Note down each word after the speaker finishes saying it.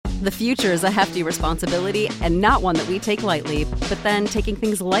The future is a hefty responsibility and not one that we take lightly. But then taking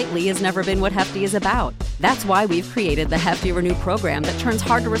things lightly has never been what Hefty is about. That's why we've created the Hefty Renew program that turns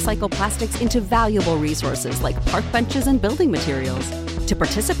hard-to-recycle plastics into valuable resources like park benches and building materials. To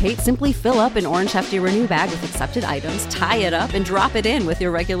participate, simply fill up an orange Hefty Renew bag with accepted items, tie it up, and drop it in with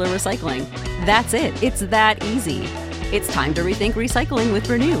your regular recycling. That's it. It's that easy. It's time to rethink recycling with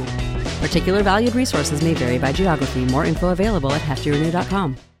Renew. Particular valued resources may vary by geography. More info available at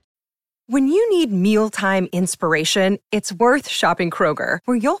heftyrenew.com. When you need mealtime inspiration, it's worth shopping Kroger,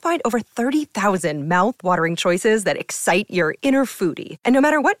 where you'll find over 30,000 mouth-watering choices that excite your inner foodie. And no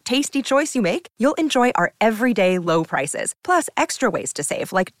matter what tasty choice you make, you'll enjoy our everyday low prices, plus extra ways to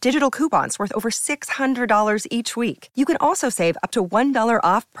save, like digital coupons worth over $600 each week. You can also save up to $1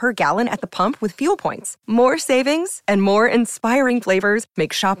 off per gallon at the pump with fuel points. More savings and more inspiring flavors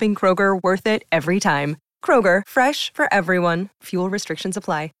make shopping Kroger worth it every time. Kroger, fresh for everyone. Fuel restrictions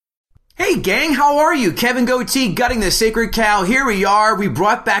apply. Hey gang, how are you? Kevin Goatee, Gutting the Sacred Cow. Here we are. We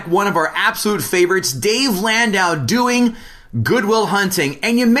brought back one of our absolute favorites, Dave Landau, doing Good Will Hunting.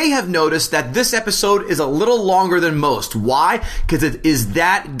 And you may have noticed that this episode is a little longer than most. Why? Because it is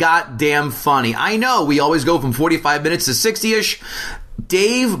that goddamn funny. I know, we always go from 45 minutes to 60-ish.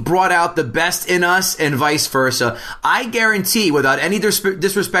 Dave brought out the best in us and vice versa. I guarantee, without any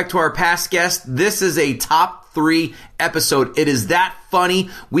disrespect to our past guests, this is a top 3 episode. It is that funny.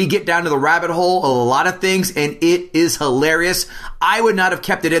 We get down to the rabbit hole of a lot of things, and it is hilarious. I would not have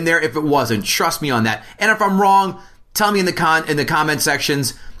kept it in there if it wasn't. Trust me on that. And if I'm wrong, tell me in the comment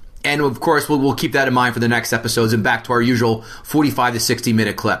sections. And of course, we'll keep that in mind for the next episodes and back to our usual 45 to 60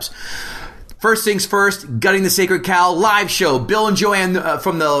 minute clips. First things first, Gutting the Sacred Cow live show. Bill and Joanne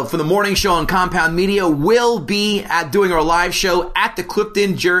from the morning show on Compound Media will be doing our live show at the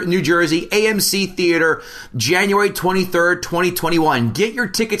Clifton, New Jersey AMC Theater, January 23rd, 2021. Get your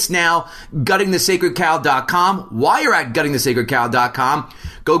tickets now, guttingthesacredcow.com. While you're at guttingthesacredcow.com,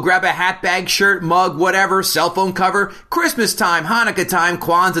 go grab a hat, bag, shirt, mug, whatever, cell phone cover. Christmas time, Hanukkah time,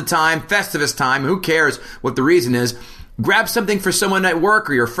 Kwanzaa time, Festivus time. Who cares what the reason is? Grab something for someone at work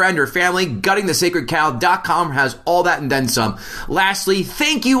or your friend or family. GuttingTheSacredCow.com has all that and then some. Lastly,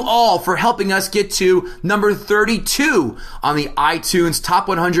 thank you all for helping us get to number 32 on the iTunes Top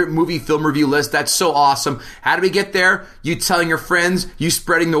 100 Movie Film Review list. That's so awesome. How did we get there? You telling your friends, you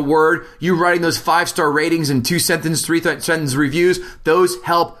spreading the word, you writing those 5-star ratings and 2-sentence, 3-sentence reviews. Those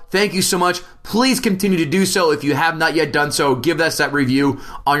help. Thank you so much. Please continue to do so. If you have not yet done so, give us that review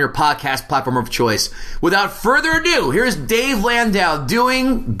on your podcast platform of choice. Without further ado, here's Dave Landau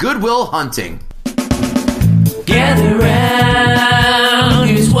doing Good Will Hunting. Gather round,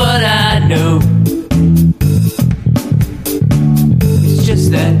 here's what I know. It's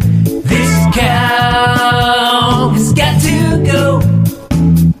just that this cow has got to go.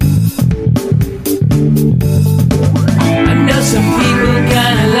 I know some people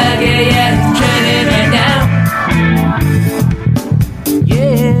kinda like it, yeah, it's trending right now.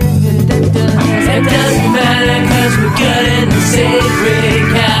 Yeah, that doesn't matter, cause we're gutting the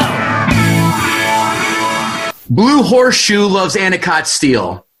sacred cow. Blue Horseshoe loves Anacott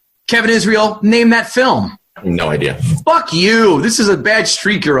Steel. Kevin Israel, name that film. No idea. Fuck you. This is a bad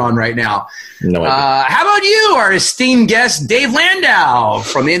streak you're on right now. No idea. How about you, our esteemed guest, Dave Landau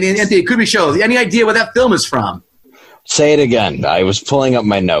from the Anthony Kuby Show? Any idea what that film is from? Say it again. I was pulling up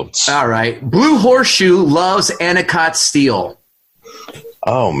my notes. All right. Blue Horseshoe loves Anacott Steel.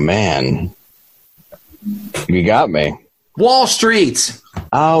 Oh, man. You got me. Wall Street.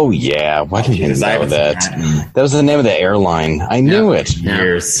 Oh, yeah. Why did you know that? That was the name of the airline. I knew it.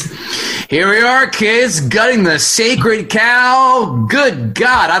 Years. Here we are, kids, gutting the sacred cow. Good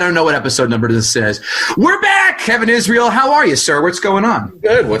God. I don't know what episode number this says. We're back. Kevin Israel, how are you, sir? What's going on?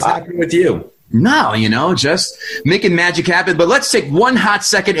 Good. What's happening with you? No, just making magic happen. But let's take one hot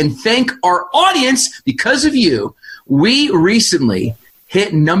second and thank our audience. Because of you, we recently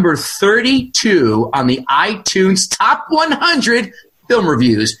hit number 32 on the iTunes Top 100 Film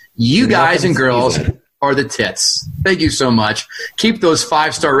Reviews. You guys and girls are the tits. Thank you so much. Keep those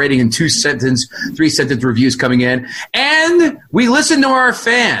 5-star rating and 2-sentence, 3-sentence reviews coming in. And we listen to our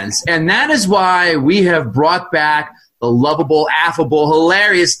fans. And that is why we have brought back the lovable, affable,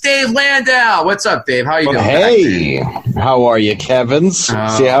 hilarious Dave Landau. What's up, Dave? How are you doing? Hey, how are you, Kevins?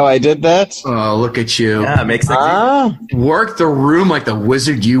 See how I did that? Oh, look at you. Yeah, it makes sense. Work the room like the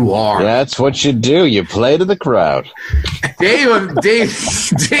wizard you are. That's what you do. You play to the crowd. Dave, I'm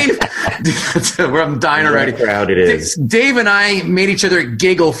dying already. Crowd it is. Dave and I made each other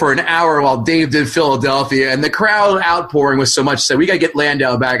giggle for an hour while Dave did Philadelphia, and the crowd outpouring was so much so we got to get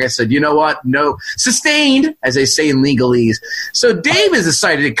Landau back. I said, you know what? No. Sustained, as they say in legalese. So Dave has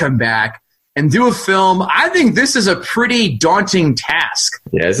decided to come back and do a film. I think this is a pretty daunting task.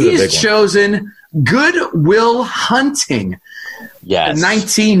 Yeah, this is a big one. He's chosen Good Will Hunting. Yes. A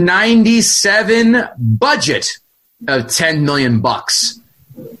 1997 budget of $10 million.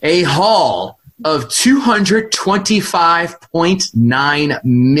 A haul of $225.9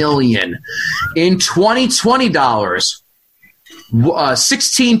 million. In 2020 dollars,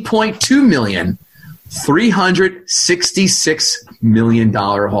 $16.2 million. $366 million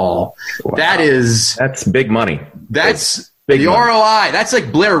haul. Wow. That's big money. That's big the money. ROI. That's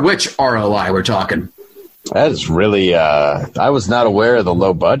like Blair Witch ROI we're talking. That is really, I was not aware of the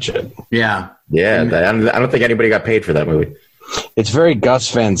low budget. Yeah. Yeah, I don't think anybody got paid for that movie. It's very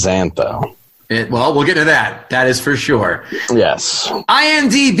Gus Van Sant, though. Well, we'll get to that. That is for sure. Yes.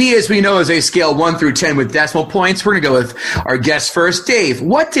 IMDb, as we know, is a scale 1 through 10 with decimal points. We're going to go with our guest first. Dave,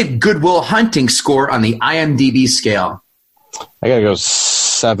 what did Good Will Hunting score on the IMDb scale? I got to go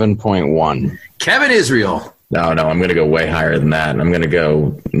 7.1. Kevin Israel. No, I'm going to go way higher than that. I'm going to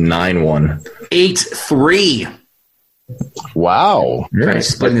go 9.1. 8.3. Wow. Kind of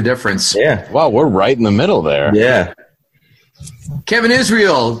splitting the difference. Yeah. Wow, we're right in the middle there. Yeah. Kevin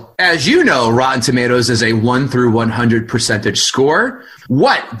Israel, as you know, Rotten Tomatoes is a 1 through 100 percentage score.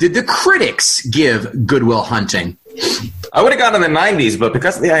 What did the critics give Good Will Hunting? I would have gone in the 90s, but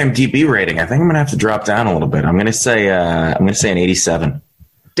because of the IMDb rating, I think I'm going to have to drop down a little bit. I'm going to say an 87.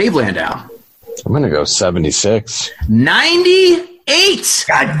 Dave Landau. I'm going to go 76. 98.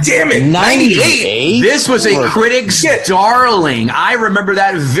 God damn it. 98? This was a critic's darling. I remember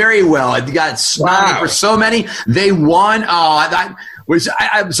that very well. It got nominated for so many. They won. I'm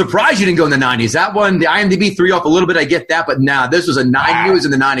surprised you didn't go in the 90s. That one, the IMDb threw you off a little bit. I get that, but now this was a 9. It was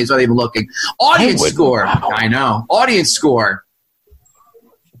in the 90s. Not even looking. Audience score. Wow. I know. Audience score.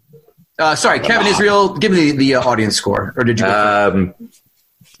 Sorry, Kevin Israel. Give me the audience score. Or did you go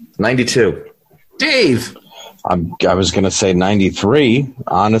 92. Dave. I was going to say 93,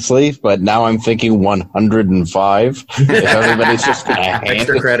 honestly, but now I'm thinking 105. If everybody's just going to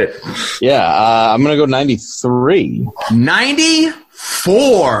extra credit. Yeah, I'm going to go 93.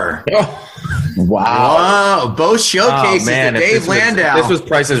 94. Oh. Wow. Whoa, both showcases to Dave Landau. If this was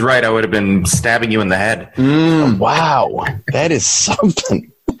Price is Right, I would have been stabbing you in the head. Wow. That is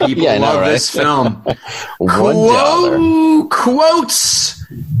something. People love this film. $1. Quotes.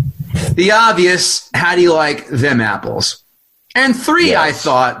 The obvious, how do you like them apples? And 3, yes. I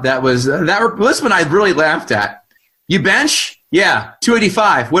thought this one I really laughed at. You bench? Yeah,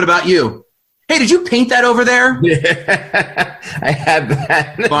 285. What about you? Hey, did you paint that over there? Yeah, I had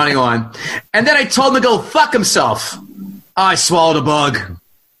that. Funny one. And then I told him to go fuck himself. I swallowed a bug.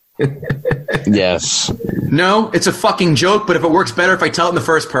 Yes. No, it's a fucking joke, but if it works better if I tell it in the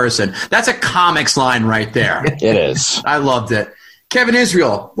first person. That's a comics line right there. It is. I loved it. Kevin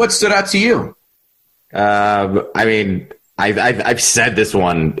Israel, what stood out to you? I mean, I've said this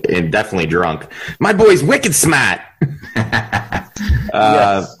one and definitely drunk. My boy's wicked smart.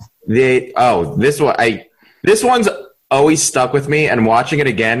 Yes. This one's always stuck with me, and watching it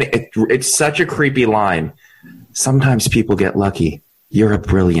again, it's such a creepy line. Sometimes people get lucky. You're a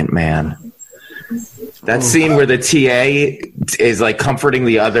brilliant man. That scene where the TA is like comforting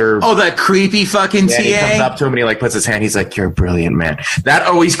the other. Oh, that creepy fucking TA. He comes up to him and he like puts his hand. He's like, "You're a brilliant man." That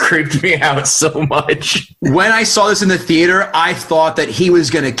always creeped me out so much. When I saw this in the theater, I thought that he was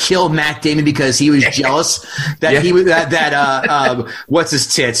going to kill Matt Damon because he was jealous that he was what's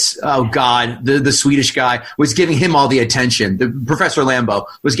his tits? Oh God, the Swedish guy was giving him all the attention. The Professor Lambo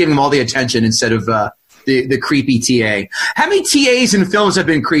was giving him all the attention instead of the creepy TA. How many TAs in films have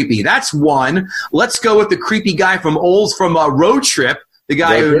been creepy? That's one. Let's go with the creepy guy from Road Trip. The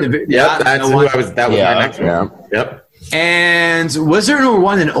guy that was my next one. Yep. And was there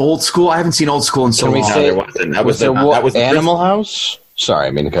one in Old School? I haven't seen Old School in so long. There wasn't. That was Animal House? Sorry,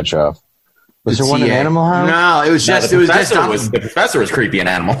 I mean to cut you off. Was there one in Animal House? No, it was just the professor was creepy in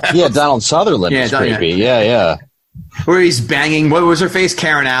Animal House. Yeah, Donald Sutherland was creepy. Yeah. Where he's banging, what was her face?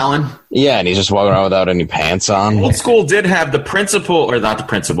 Karen Allen? Yeah, and he's just walking around without any pants on. Old School did have the principal, or not the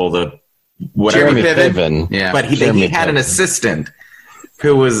principal, the whatever. Jeremy Piven. Yeah. But he had an assistant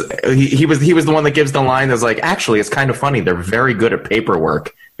who was, he was the one that gives the line that's like, actually, it's kind of funny. They're very good at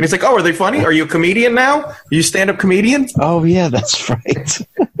paperwork. And he's like, oh, are they funny? Are you a comedian now? Are you a stand-up comedian? Oh, yeah, that's right.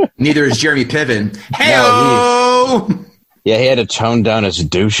 Neither is Jeremy Piven. Hey-o! Yeah, he had to tone down his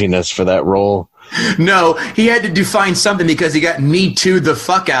douchiness for that role. No, he had to find something because he got Me Too the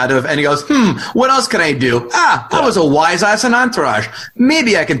fuck out of, and he goes, what else can I do? I was a wise ass in Entourage.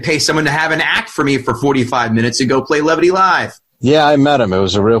 Maybe I can pay someone to have an act for me for 45 minutes and go play Levity Live. Yeah, I met him. It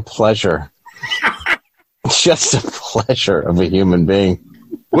was a real pleasure. Just a pleasure of a human being.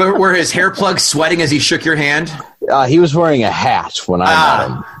 Were his hair plugs sweating as he shook your hand? He was wearing a hat when I met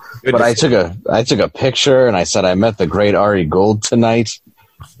him. But I took a picture and I said I met the great Ari Gold tonight,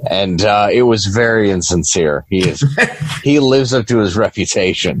 and it was very insincere. He lives up to his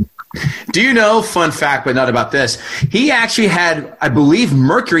reputation. Do you know, fun fact, but not about this, he actually had, I believe,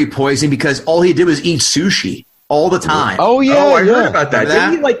 mercury poisoning because all he did was eat sushi all the time. Oh, I heard about that.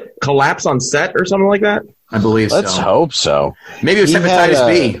 Didn't he, like, collapse on set or something like that? I believe Let's hope so. Maybe it was hepatitis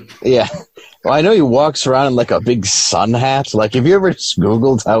B. Yeah. Well, I know he walks around in, like, a big sun hat. Like, have you ever just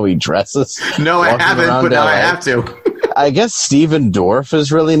Googled how he dresses? No, I haven't, but now I have to. I guess Steven Dorff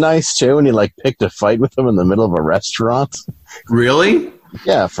is really nice, too, and he, like, picked a fight with him in the middle of a restaurant. Really?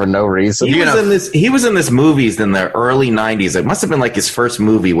 Yeah, for no reason. He was in this movies in the early 90s. It must have been like his first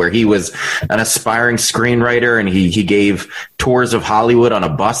movie where he was an aspiring screenwriter and he gave tours of Hollywood on a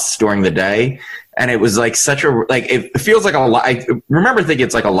bus during the day. And it was like such a, like, it feels like I remember thinking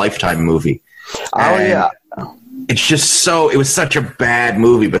it's like a Lifetime movie. Yeah. It's just it was such a bad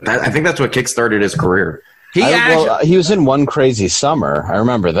movie, but I think that's what kickstarted his career. He was in One Crazy Summer. I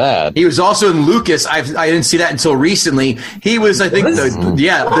remember that. He was also in Lucas. I didn't see that until recently. He was, I think,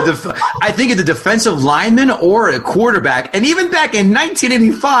 I think the defensive lineman or a quarterback. And even back in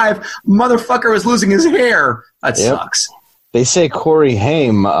 1985, motherfucker was losing his hair. That sucks. They say Corey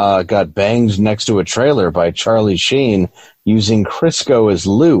Haim got banged next to a trailer by Charlie Sheen using Crisco as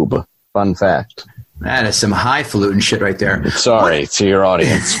lube. Fun fact. That is some highfalutin shit right there. Sorry to your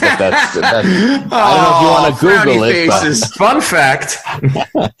audience, but that's I don't know if you want to Google it. But fun fact.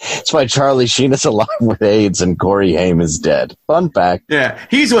 It's why Charlie Sheen is alive with AIDS and Corey Haim is dead. Fun fact. Yeah,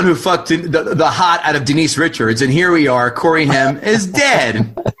 he's the one who fucked the hot out of Denise Richards, and here we are. Corey Haim is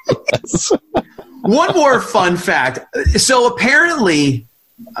dead. Yes. One more fun fact. So apparently,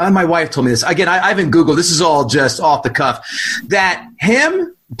 my wife told me this. Again, I haven't Googled. This is all just off the cuff. That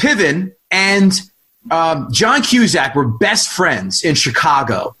him, Piven, and John Cusack were best friends in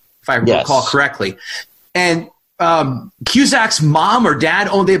Chicago, if I recall correctly. And Cusack's mom or dad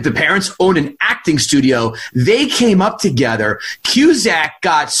the parents owned an acting studio. They came up together. Cusack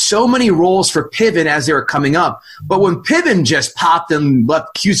got so many roles for Piven as they were coming up. But when Piven just popped and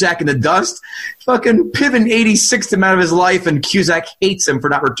left Cusack in the dust, fucking Piven 86th him out of his life, and Cusack hates him for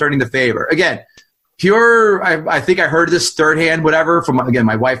not returning the favor. Again, I think I heard this third hand, whatever, from, again,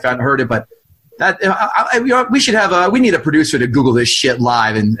 my wife hadn't heard it, but we should have we need a producer to Google this shit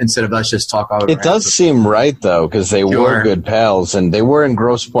live instead of us just talk all over. It does seem right though, because they were good pals and they were in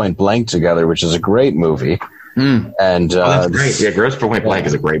Grosse Pointe Blank together, which is a great movie. And that's great. Yeah, Grosse Pointe Blank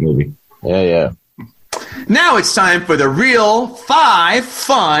is a great movie. Yeah. Now it's time for the real 5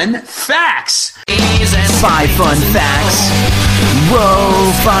 fun facts. 5 fun facts.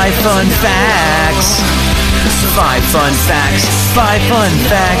 Whoa, 5 fun facts. 5 fun facts, 5 fun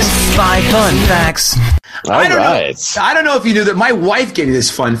facts, 5 fun facts. I don't know if you knew that my wife gave me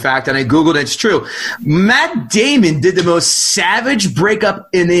this fun fact, and I Googled it. It's true. Matt Damon did the most savage breakup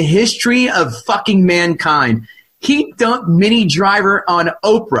in the history of fucking mankind. He dumped Minnie Driver on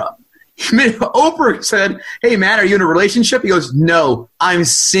Oprah. Oprah said, "Hey, Matt, are you in a relationship?" He goes, "No, I'm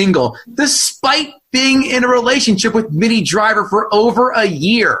single," despite being in a relationship with Minnie Driver for over a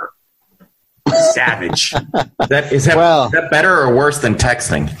year. Savage. Is that better or worse than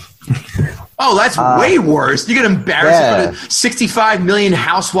texting? Oh, that's way worse. You get embarrassed in front of 65 million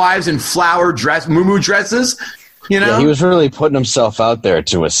housewives in flower moo dresses. You know? Yeah, he was really putting himself out there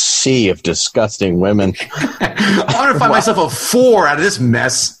to a sea of disgusting women. I want to find myself a 4 out of this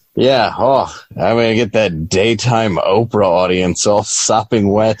mess. Yeah, I'm going to get that daytime Oprah audience all sopping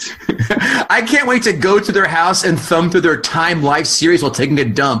wet. I can't wait to go to their house and thumb through their Time Life series while taking a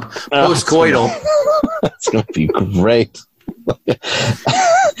dump, post-coital. That's going to be great.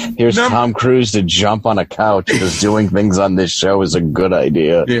 Here's Tom Cruise to jump on a couch because doing things on this show is a good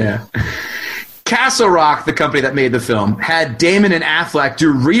idea. Yeah. Castle Rock, the company that made the film, had Damon and Affleck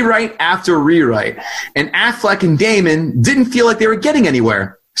do rewrite after rewrite. And Affleck and Damon didn't feel like they were getting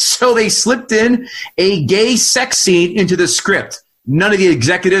anywhere. So they slipped in a gay sex scene into the script. None of the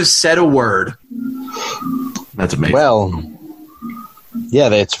executives said a word. That's amazing. Well, yeah,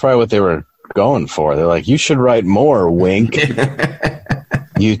 that's probably what they were going for. They're like, you should write more, wink.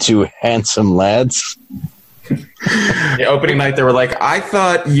 You two handsome lads. The opening night, they were like, I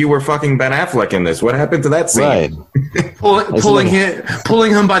thought you were fucking Ben Affleck in this. What happened to that scene? Right. pulling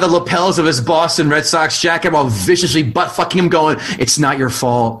him by the lapels of his Boston Red Sox jacket while viciously butt-fucking him going, it's not your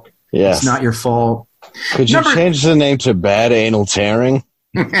fault. Yes. It's not your fault. Could you change the name to Bad Anal Tearing?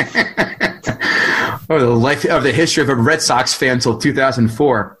 Or the history of a Red Sox fan until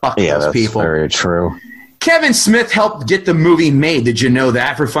 2004. Fuck those people. That's very true. Kevin Smith helped get the movie made. Did you know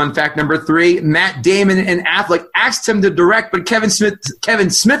that? For fun fact number 3, Matt Damon and Affleck asked him to direct, but Kevin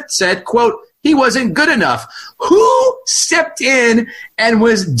Smith said, quote, he wasn't good enough. Who stepped in and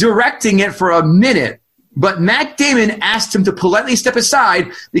was directing it for a minute? But Matt Damon asked him to politely step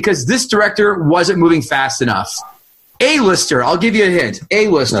aside because this director wasn't moving fast enough. A-lister, I'll give you a hint.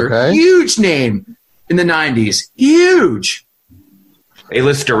 A-lister, Okay. Huge name in the 90s. Huge.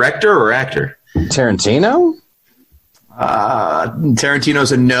 A-list director or actor? Tarantino?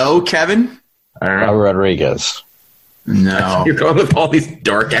 Tarantino's a no. Kevin? I don't know. Rodriguez. No. You're going with all these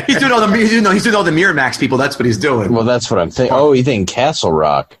dark actors. He's doing all the Miramax people. That's what he's doing. Well, that's what I'm thinking. Oh, you think Castle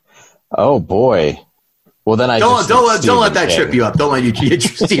Rock? Oh boy. Well, then Don't let that trip you up. Don't let you get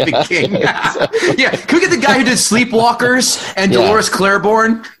Stephen King. Yeah, can we get the guy who did Sleepwalkers and Dolores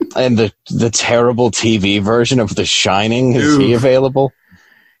Claiborne? And the terrible TV version of The Shining, is he available?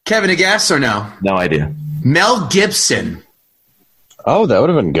 Kevin, a guess or no? No idea. Mel Gibson. Oh, that would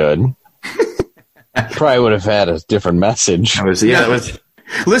have been good. Probably would have had a different message. That was.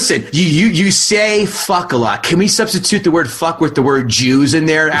 Listen, you say fuck a lot. Can we substitute the word fuck with the word Jews in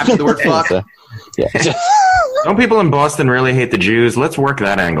there after the word fuck? Yeah. Don't people in Boston really hate the Jews? Let's work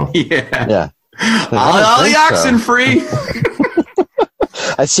that angle. Yeah. I All the oxen so. free.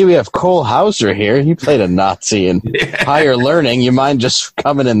 I see we have Cole Hauser here. He played a Nazi in Higher Learning. You mind just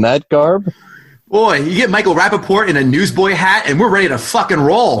coming in that garb? Boy, you get Michael Rappaport in a newsboy hat, and we're ready to fucking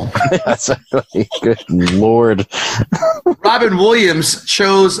roll. That's good Lord. Robin Williams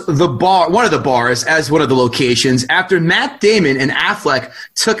chose one of the bars as one of the locations after Matt Damon and Affleck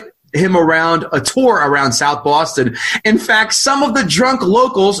took him around a tour around South Boston. In fact, some of the drunk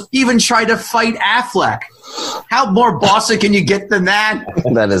locals even tried to fight Affleck. How more Boston can you get than that?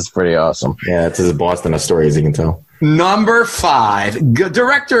 That is pretty awesome. Yeah, it's as Boston a story as you can tell. Number 5,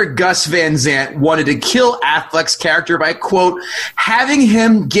 director Gus Van Sant wanted to kill Affleck's character by, quote, having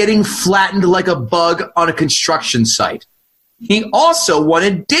him getting flattened like a bug on a construction site. He also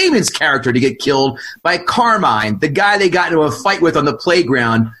wanted Damon's character to get killed by Carmine, the guy they got into a fight with on the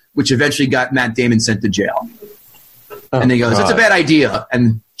playground, which eventually got Matt Damon sent to jail. And then he goes, that's a bad idea,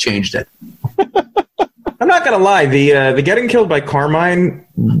 and changed it. I'm not going to lie. The getting killed by Carmine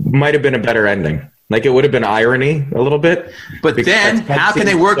might have been a better ending. Like, it would have been irony a little bit. But then, how can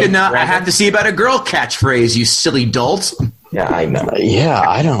they work in I have to see about a girl catchphrase, you silly dolt? Yeah, I know. Yeah,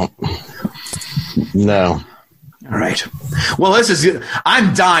 I don't. No. All right. Well, this is good.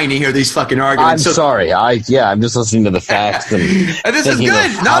 I'm dying to hear these fucking I'm arguments. sorry. I'm just listening to the facts and This is thinking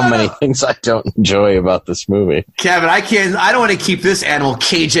good. of how many things I don't enjoy about this movie. Kevin, I don't want to keep this animal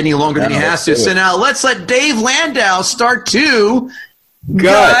caged any longer than he has to. So now let's let Dave Landau start to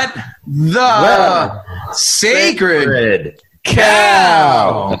gut the sacred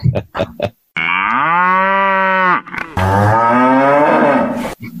cow.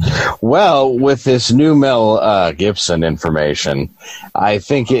 Well, with this new Mel Gibson information, I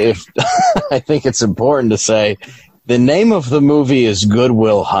think it's important to say the name of the movie is Good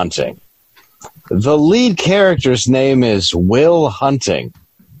Will Hunting. The lead character's name is Will Hunting.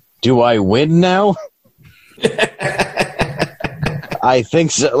 Do I win now? I think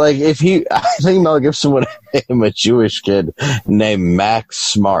so. I think Mel Gibson would have named a Jewish kid named Max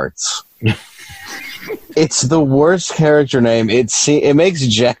Smarts. It's the worst character name. It makes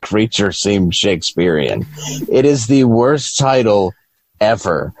Jack Reacher seem Shakespearean. It is the worst title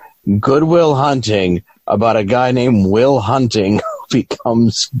ever. Good Will Hunting, about a guy named Will Hunting who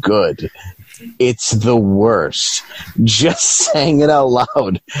becomes good. It's the worst. Just saying it out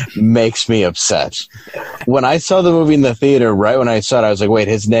loud makes me upset. When I saw the movie in the theater, right when I saw it, I was like, wait,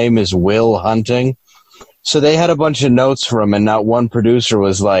 his name is Will Hunting? So they had a bunch of notes for him, and not one producer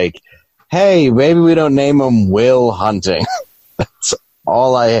was like, hey, maybe we don't name him Will Hunting.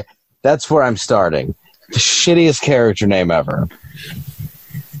 That's where I'm starting. The shittiest character name ever.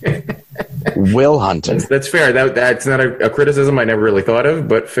 Will Hunting. That's fair. That's not a criticism I never really thought of,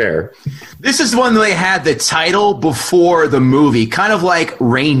 but fair. This is one they had the title before the movie, kind of like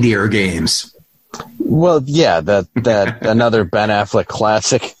Reindeer Games. Well, yeah, that another Ben Affleck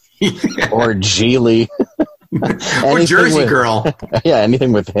classic. Or Geely. Or Jersey Girl. Yeah,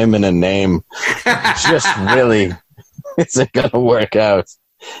 anything with him in a name just really isn't going to work out.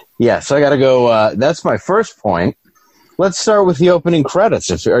 Yeah, so I got to go. That's my first point. Let's start with the opening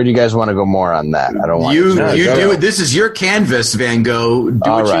credits. Or do you guys want to go more on that? I don't want you do it. This is your canvas, Van Gogh. Do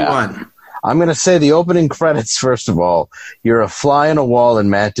what you want. I'm going to say the opening credits, first of all. You're a fly on a wall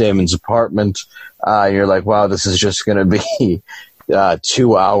in Matt Damon's apartment. You're like, wow, this is just going to be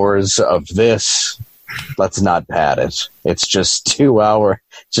 2 hours of this. let's not pad it. It's just 2 hour,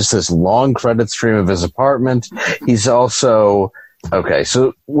 just this long credit stream of his apartment. He's also, okay,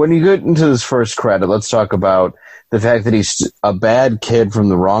 so when you get into this first credit, let's talk about the fact that he's a bad kid from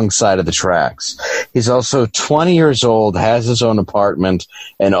the wrong side of the tracks. He's also 20 years old, has his own apartment,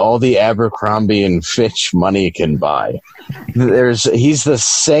 and all the Abercrombie and Fitch money can buy. He's the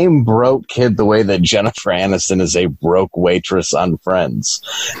same broke kid the way that Jennifer Aniston is a broke waitress on Friends,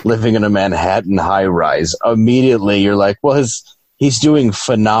 living in a Manhattan high-rise. Immediately, you're like, well, he's doing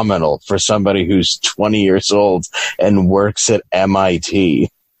phenomenal for somebody who's 20 years old and works at MIT.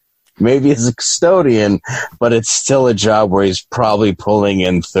 Maybe as a custodian, but it's still a job where he's probably pulling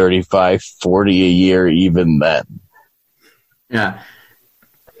in $35, $40 a year even then. Yeah.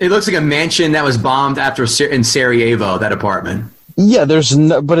 It looks like a mansion that was bombed in Sarajevo, that apartment. Yeah,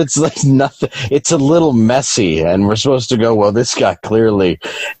 but it's like nothing. It's a little messy, and we're supposed to go, well, this guy clearly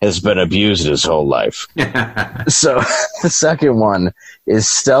has been abused his whole life. So the second one is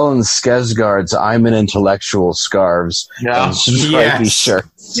Stellan Skarsgård's I'm an Intellectual scarves and stripy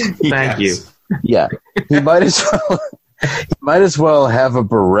shirts. Thank you. Yeah, he might as well have a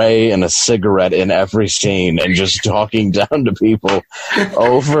beret and a cigarette in every scene and just talking down to people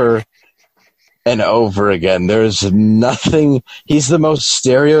over and over again. There's nothing. He's the most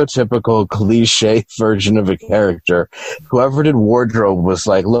stereotypical cliche version of a character. Whoever did wardrobe was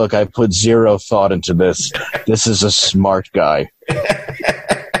like, look, I put zero thought into this. This is a smart guy.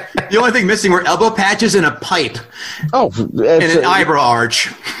 The only thing missing were elbow patches and a pipe. Oh, and an eyebrow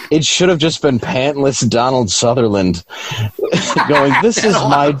arch. It should have just been pantless Donald Sutherland going, this is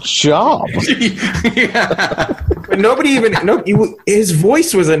my job. Yeah. But nobody even, his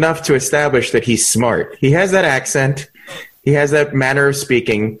voice was enough to establish that he's smart. He has that accent. He has that manner of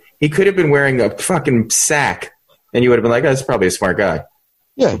speaking. He could have been wearing a fucking sack, and you would have been like, oh, that's probably a smart guy.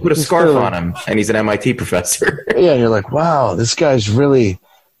 Yeah. Put a scarf on him, and he's an MIT professor. Yeah, and you're like, wow, this guy's really,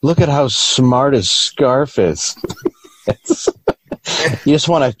 look at how smart his scarf is. You just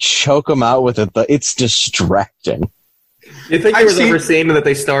want to choke him out with it. It's distracting. You think there was ever a scene that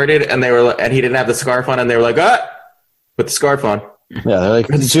they started and he didn't have the scarf on, and they were like, put the scarf on. Yeah, they're like,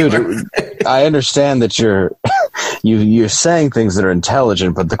 dude, I understand that you're saying things that are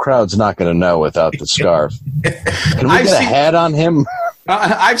intelligent, but the crowd's not going to know without the scarf. Can we get a hat on him?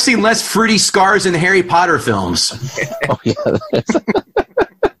 I've seen less fruity scars in the Harry Potter films. Oh, yeah.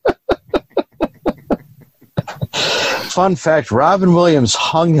 Fun fact, Robin Williams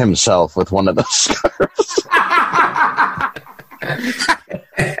hung himself with one of those scarves.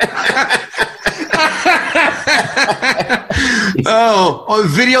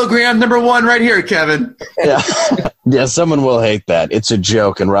 Videogram number 1 right here, Kevin. Yeah, someone will hate that. It's a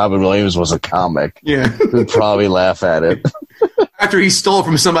joke, and Robin Williams was a comic. Yeah. We'd probably laugh at it. After he stole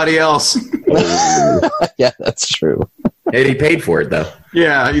from somebody else. Yeah, that's true. And he paid for it, though.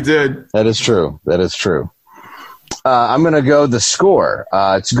 Yeah, he did. That is true. I'm going to go the score.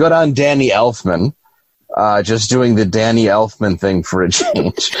 It's good on Danny Elfman. Just doing the Danny Elfman thing for a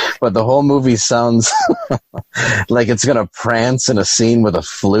change. But the whole movie sounds like it's going to prance in a scene with a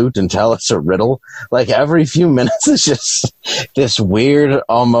flute and tell us a riddle. Like every few minutes it's just this weird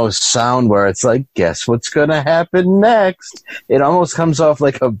almost sound where it's like, guess what's going to happen next? It almost comes off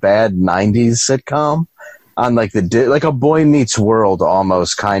like a bad 90s sitcom on like a Boy Meets World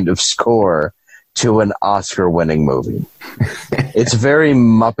almost kind of score to an Oscar-winning movie. It's very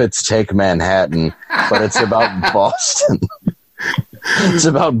Muppets Take Manhattan, but it's about Boston. It's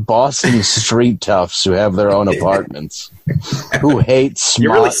about Boston street toughs who have their own apartments, who hate smart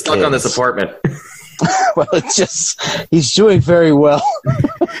You're really stuck kids. on this apartment. Well, it's just, he's doing very well.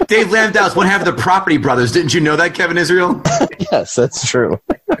 Dave Landau's one half of the Property Brothers. Didn't you know that, Kevin Israel? Yes, that's true.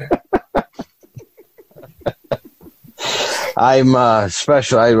 I'm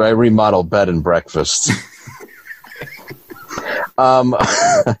special. I remodel bed and breakfasts. I'm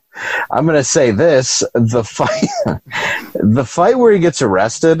going to say this: the fight where he gets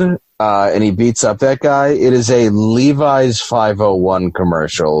arrested and he beats up that guy. It is a Levi's 501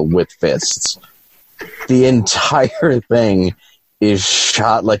 commercial with fists. The entire thing is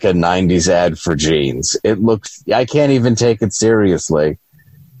shot like a 90s ad for jeans. It looks. I can't even take it seriously.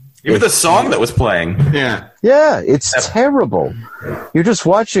 Even the song that was playing. Yeah. Yeah, it's terrible. You're just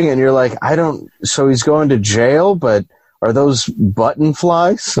watching it and you're like, so he's going to jail, but are those button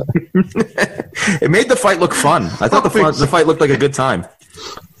flies? It made the fight look fun. I thought the fight looked like a good time.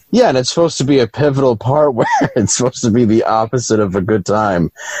 Yeah, and it's supposed to be a pivotal part where it's supposed to be the opposite of a good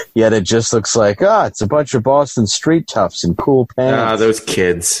time. Yet it just looks like, it's a bunch of Boston street toughs in cool pants. Those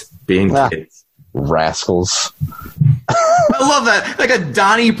kids being kids. Rascals. I love that. Like a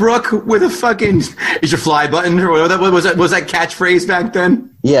Donnybrook with a fucking is your fly button or whatever. Was that catchphrase back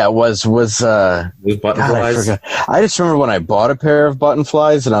then? Yeah, it was button flies. I just remember when I bought a pair of button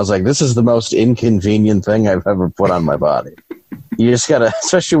flies and I was like, this is the most inconvenient thing I've ever put on my body. You just gotta,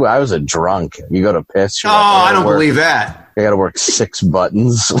 especially when I was a drunk. You go to piss. I don't believe that. I gotta work 6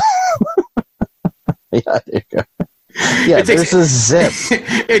 buttons. Yeah, there you go. Yeah, there's a zip.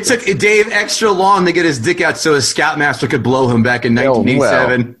 It took Dave extra long to get his dick out so his Scoutmaster could blow him back in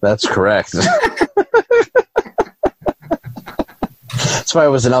 1987. Well, that's correct. That's why I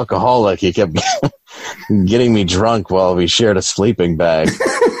was an alcoholic. He kept getting me drunk while we shared a sleeping bag.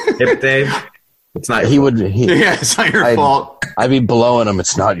 Hip Dave, it's not. It's not your fault. I'd be blowing him.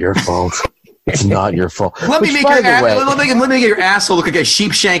 It's not your fault. It's not your fault. Let me make your asshole look like a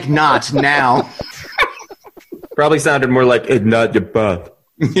sheepshank knot now. Probably sounded more like it's not your butt.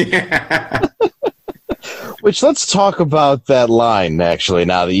 Yeah. Which, let's talk about that line, actually,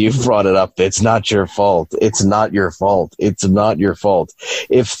 now that you've brought it up. It's not your fault. It's not your fault. It's not your fault.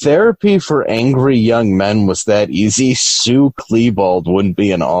 If therapy for angry young men was that easy, Sue Klebold wouldn't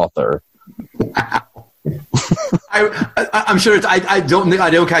be an author. Wow. I'm sure I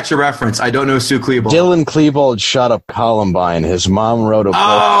don't catch your reference. I don't know Sue Klebold. Dylan Klebold shot up Columbine. His mom wrote a book.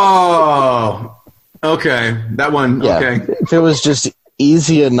 Oh, okay. That one. Yeah, okay. If it was just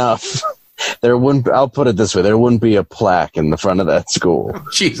easy enough, I'll put it this way, there wouldn't be a plaque in the front of that school.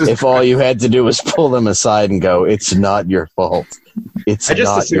 Jesus if Christ. All you had to do was pull them aside and go, it's not your fault. I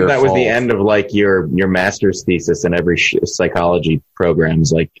just assumed that was the end of like your master's thesis in every psychology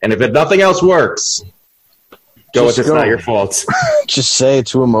programs. Like, and if nothing else works, it's not your fault. Just say it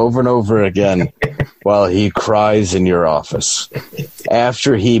to him over and over again while he cries in your office.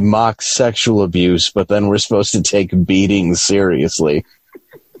 After he mocks sexual abuse, but then we're supposed to take beatings seriously.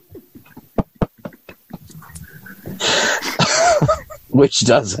 Which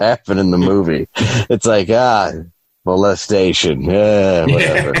does happen in the movie. It's like, molestation. Yeah,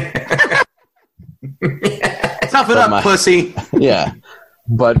 whatever. Tough it up, pussy. Yeah.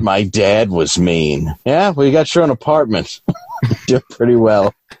 But my dad was mean. Yeah, well, you got your own apartment. Doing pretty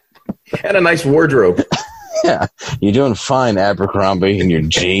well. And a nice wardrobe. Yeah, you're doing fine, Abercrombie, in your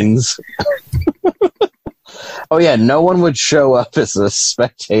jeans. Oh, yeah, no one would show up as a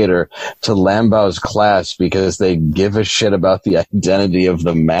spectator to Lambau's class because they give a shit about the identity of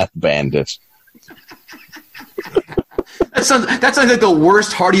the math bandit. That sounds like the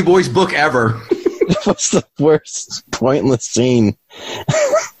worst Hardy Boys book ever. What's the worst pointless scene?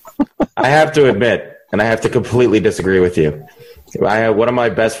 I have to admit, and I have to completely disagree with you. I have one of my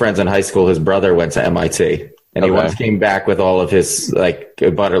best friends in high school. His brother went to MIT, and he once came back with all of his like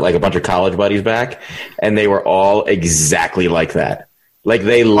a bunch of college buddies back, and they were all exactly like that. Like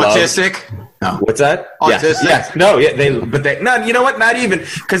they loved autistic. No. What's that? Autistic. Yes. No. Yeah. No. You know what? Not even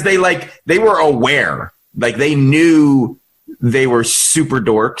because they were aware. Like they knew they were super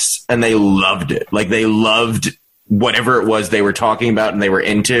dorks, and they loved it. Like they loved whatever it was they were talking about and they were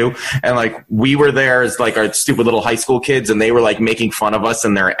into. And like we were there as like our stupid little high school kids, and they were like making fun of us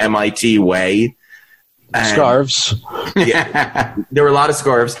in their MIT way. And, scarves. Yeah, there were a lot of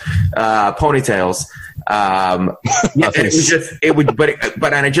scarves, ponytails. Yeah,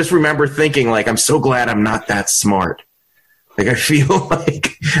 and I just remember thinking like, I'm so glad I'm not that smart. Like I feel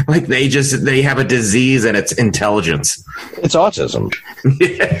like they have a disease and it's intelligence. It's autism.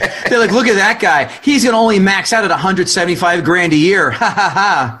 They're like, look at that guy. He's gonna only max out at $175,000 a year. Ha ha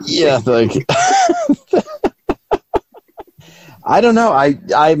ha. Yeah, like I don't know.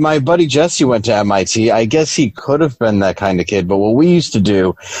 I my buddy Jesse went to MIT. I guess he could have been that kind of kid. But what we used to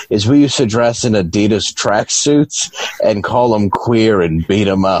do is we used to dress in Adidas tracksuits and call them queer and beat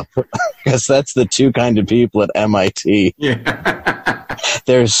them up. Because that's the two kind of people at MIT. Yeah.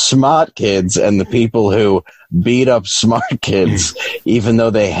 There's smart kids and the people who beat up smart kids, even though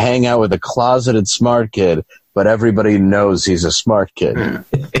they hang out with a closeted smart kid, but everybody knows he's a smart kid.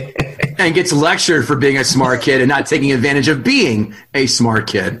 And gets lectured for being a smart kid and not taking advantage of being a smart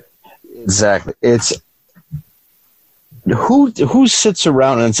kid. Exactly. It's who sits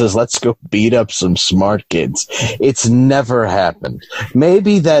around and says, let's go beat up some smart kids? It's never happened.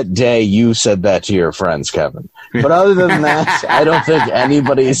 Maybe that day you said that to your friends, Kevin. But other than that, I don't think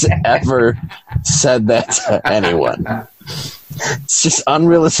anybody's ever said that to anyone. It's just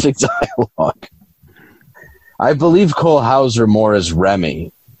unrealistic dialogue. I believe Cole Hauser more as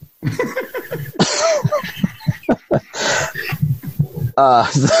Remy.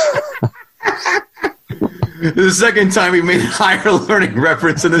 The second time we made a higher learning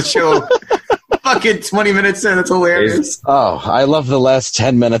reference in the show. Fucking 20 minutes in. That's hilarious. Oh, I love the last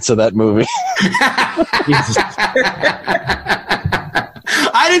 10 minutes of that movie.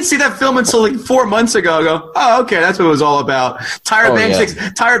 I didn't see that film until like 4 months ago. I go, oh, okay, that's what it was all about.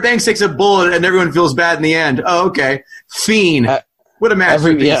 Tyra Banks takes a bullet and everyone feels bad in the end. Oh, okay. Fiend. What a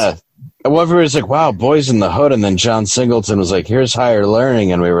masterpiece. Everybody was like, wow, Boys in the Hood. And then John Singleton was like, here's Higher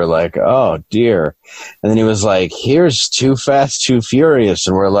Learning. And we were like, oh, dear. And then he was like, here's Too Fast, Too Furious.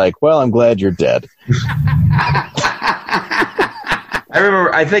 And we're like, well, I'm glad you're dead. I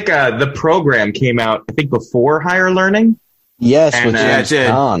remember, I think The Program came out, I think, before Higher Learning. Yes, with James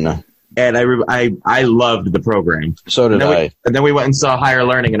Caan. And I loved The Program. So did I. And then we went and saw Higher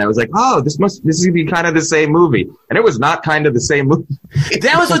Learning, and I was like, oh, this is going to be kind of the same movie. And it was not kind of the same movie.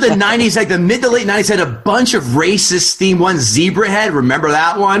 That was what the 90s, like the mid to late 90s, had a bunch of racist themed ones. Zebrahead, remember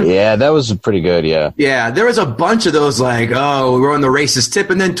that one? Yeah, that was pretty good, yeah. Yeah, there was a bunch of those like, oh, we're on the racist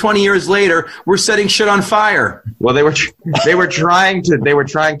tip, and then 20 years later, we're setting shit on fire. Well, they were trying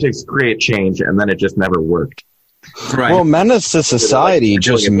to create change, and then it just never worked. Right. Well, Menace to Society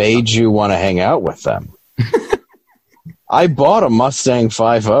just made you want to hang out with them. I bought a Mustang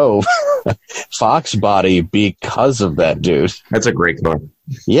 5.0 Fox body because of that dude. That's a great car.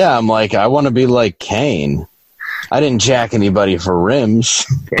 Yeah, I'm like, I want to be like Kane. I didn't jack anybody for rims.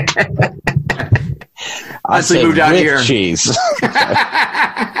 I said moved out with here. Cheese.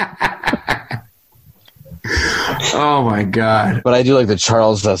 Oh my God. But I do like the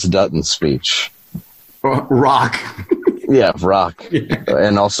Charles S. Dutton speech. Rock. Yeah, Rock. Yeah.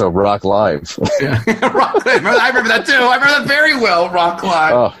 And also Rock Live. Yeah. I remember that too. I remember that very well, Rock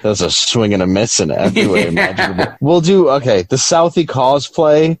Live. Oh, that's a swing and a miss in every way imaginable. We'll do, okay, the Southie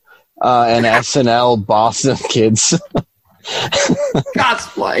cosplay and SNL Boston Kids.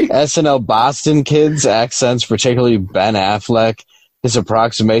 Cosplay. SNL Boston Kids accents, particularly Ben Affleck. His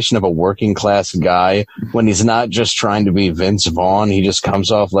approximation of a working class guy when he's not just trying to be Vince Vaughn. He just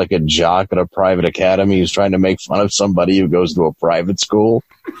comes off like a jock at a private academy who's trying to make fun of somebody who goes to a private school.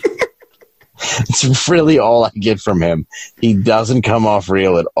 It's really all I get from him. He doesn't come off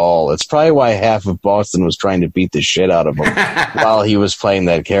real at all. It's probably why half of Boston was trying to beat the shit out of him while he was playing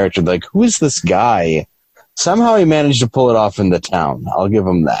that character. Like, who is this guy? Somehow he managed to pull it off in The Town. I'll give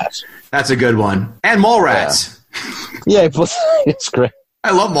him that. That's a good one. And Mallrats. Yeah, it's great.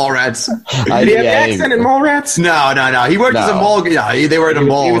 I love Mallrats. Did he have an accent in Mallrats? No. He worked as a mall. Yeah, they were in a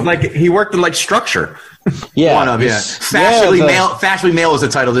mall. He was like, he worked in like Structure. Yeah, one of Fashionably Male was the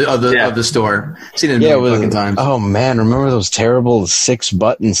title of the store. Seen it a million fucking times. Oh man, remember those terrible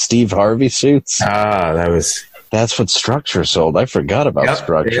 6-button Steve Harvey suits? That's what Structure sold. I forgot about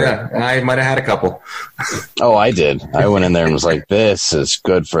Structure. Yeah, I might have had a couple. Oh, I did. I went in there and was like, "This is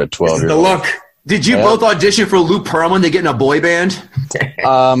good for a 12-year-old." The look. Did you both audition for Lou Pearlman to get in a boy band?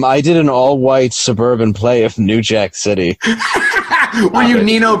 I did an all-white suburban play of New Jack City. Were you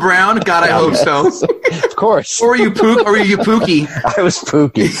Nino Brown? God, I hope so. Of course. Or were you Pookie? I was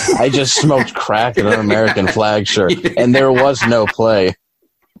Pookie. I just smoked crack in an American flag shirt, and there was no play.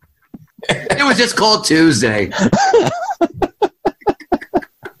 It was just called Tuesday.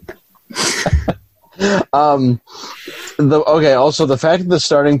 Also, the fact that the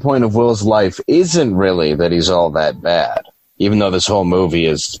starting point of Will's life isn't really that he's all that bad, even though this whole movie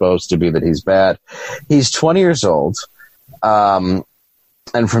is supposed to be that he's bad. He's 20 years old, and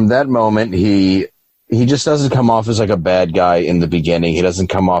from that moment, he just doesn't come off as like a bad guy in the beginning. He doesn't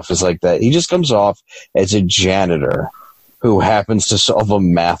come off as like that. He just comes off as a janitor who happens to solve a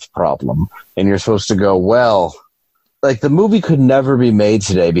math problem. And you're supposed to go, well, like the movie could never be made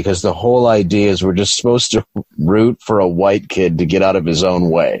today because the whole idea is we're just supposed to root for a white kid to get out of his own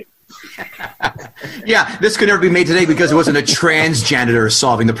way. Yeah, this could never be made today because it wasn't a trans janitor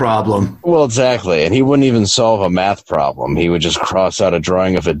solving the problem. Well, exactly. And he wouldn't even solve a math problem. He would just cross out a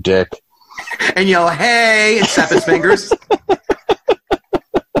drawing of a dick. And yell, hey, and snap his fingers.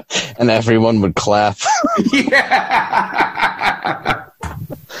 And everyone would clap. Yeah.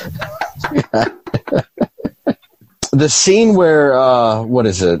 The scene where, where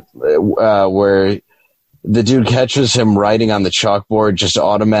the dude catches him writing on the chalkboard just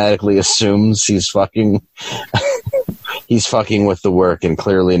automatically assumes he's fucking with the work and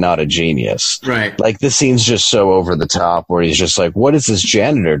clearly not a genius. Right. Like, this scene's just so over the top where he's just like, what is this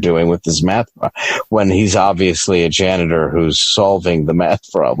janitor doing with this math when he's obviously a janitor who's solving the math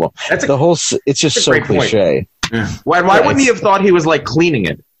problem. It's just so cliche. Yeah. Why wouldn't he have thought he was like cleaning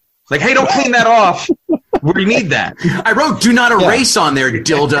it? Like, hey, don't clean that off. We need that. I wrote do not erase on there,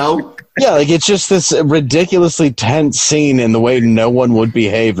 dildo. Yeah, like it's just this ridiculously tense scene in the way no one would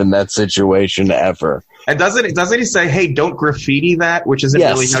behave in that situation ever. And doesn't he say, "Hey, don't graffiti that," which isn't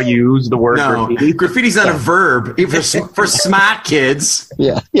Yes. really how you use the word graffiti? Graffiti's not a verb for smart kids.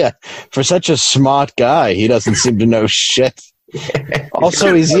 Yeah. For such a smart guy, he doesn't seem to know shit.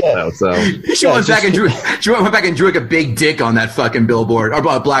 Also, he's She went back and drew like a big dick on that fucking billboard or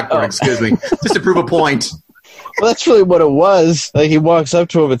blackboard. Excuse me, just to prove a point. Well, that's really what it was. Like, he walks up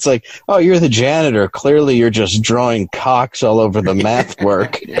to him. It's like, oh, you're the janitor. Clearly, you're just drawing cocks all over the math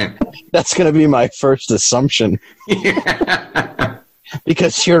work. That's going to be my first assumption. Yeah.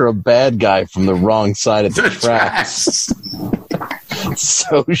 Because you're a bad guy from the wrong side of the tracks.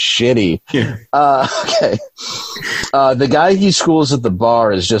 So shitty. Yeah. Okay. The guy he schools at the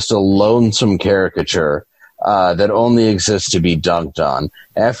bar is just a lonesome caricature that only exists to be dunked on.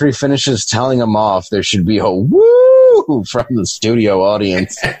 After he finishes telling him off, there should be a woo from the studio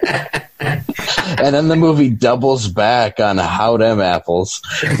audience. And then the movie doubles back on how them apples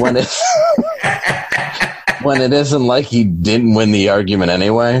when it isn't like he didn't win the argument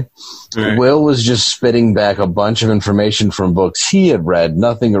anyway. Right. Will was just spitting back a bunch of information from books he had read,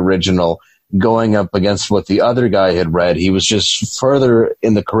 nothing original, going up against what the other guy had read. He was just further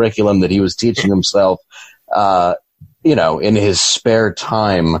in the curriculum that he was teaching himself. In his spare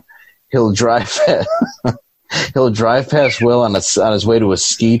time, he'll drive past Will on his way to a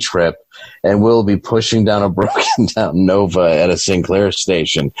ski trip, and Will will be pushing down a broken down Nova at a Sinclair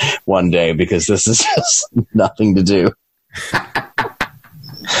station one day because this is just nothing to do.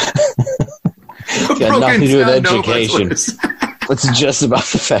 Got nothing to do with education. It's just about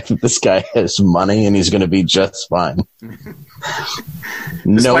the fact that this guy has money and he's going to be just fine.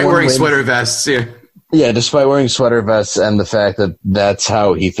 Despite wearing sweater vests, yeah. Yeah, despite wearing sweater vests and the fact that that's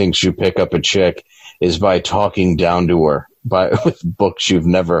how he thinks you pick up a chick is by talking down to her with books you've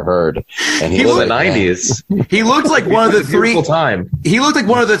never heard. And he was the 90s. He looked like one of the three. He looked like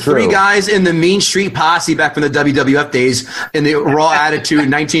one of the three guys in the Mean Street Posse back from the WWF days in the Raw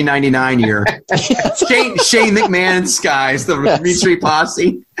Attitude 1999 year. Shane McMahon's guys, the Mean Street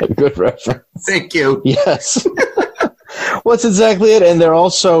Posse. Good reference. Thank you. Yes. Well, that's exactly it. And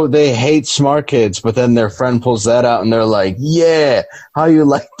they hate smart kids, but then their friend pulls that out and they're like, yeah, how you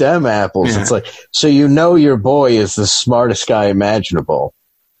like them apples? Yeah. It's like, so your boy is the smartest guy imaginable,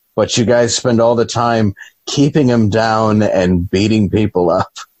 but you guys spend all the time keeping him down and beating people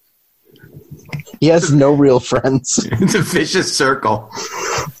up. He has no real friends. It's a vicious circle.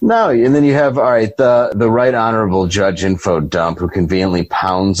 No, and then you have, all right, the Right Honorable Judge Info Dump, who conveniently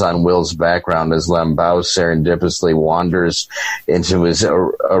pounds on Will's background as Lambau serendipitously wanders into his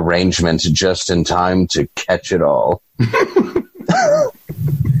arrangement just in time to catch it all.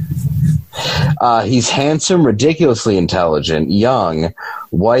 He's handsome, ridiculously intelligent, young,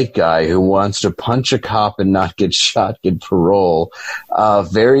 white guy who wants to punch a cop and not get shot, get parole,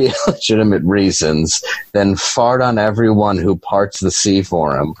 very legitimate reasons, then fart on everyone who parts the sea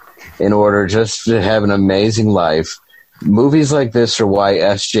for him in order just to have an amazing life. Movies like this are why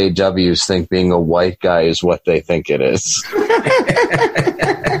SJWs think being a white guy is what they think it is.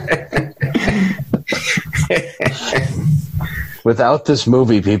 Without this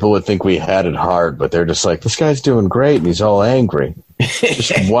movie, people would think we had it hard, but they're just like, this guy's doing great, and he's all angry.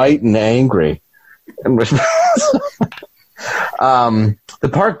 Just white and angry. The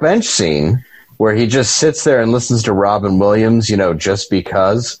park bench scene, where he just sits there and listens to Robin Williams, just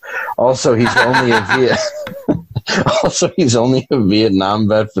because. Also, he's only a Vietnam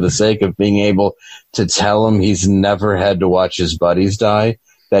vet for the sake of being able to tell him he's never had to watch his buddies die.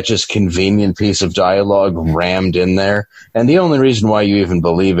 That just convenient piece of dialogue rammed in there. And the only reason why you even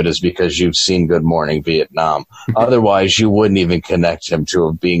believe it is because you've seen Good Morning Vietnam. Otherwise, you wouldn't even connect him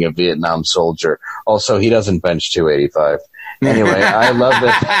to being a Vietnam soldier. Also, he doesn't bench 285. Anyway, I love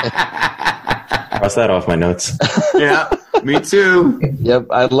that. Cross that off my notes. Yeah, me too. Yep,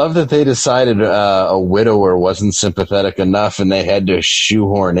 I love that they decided a widower wasn't sympathetic enough and they had to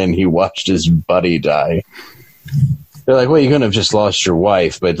shoehorn in he watched his buddy die. They're like, well, you couldn't have just lost your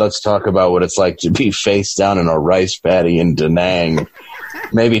wife, but let's talk about what it's like to be face down in a rice paddy in Da Nang.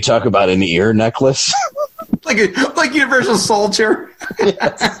 Maybe talk about an ear necklace. like Universal Soldier.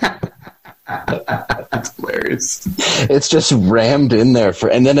 Yes. That's hilarious. It's just rammed in there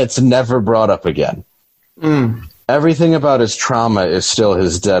and then it's never brought up again. Everything about his trauma is still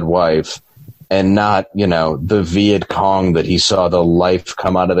his dead wife and not, the Viet Cong that he saw the life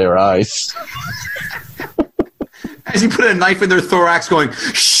come out of their eyes. As he put a knife in their thorax going,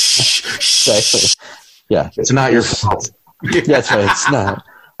 shh, shh. Exactly. Yeah. It's not your fault. Yeah, that's right. It's not.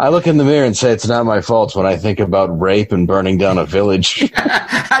 I look in the mirror and say it's not my fault when I think about rape and burning down a village.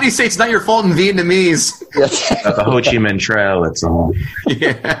 How do you say it's not your fault in Vietnamese? Yes. At the Ho Chi Minh Trail, it's all.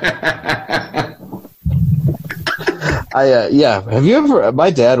 Yeah. Yeah. Have you ever?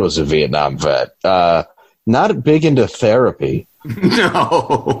 My dad was a Vietnam vet. Not big into therapy.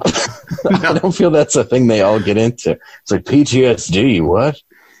 No. I don't feel that's a thing they all get into. It's like PTSD. What?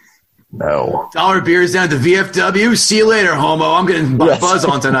 No. $1 beers down to VFW. See you later, homo. I'm getting buzz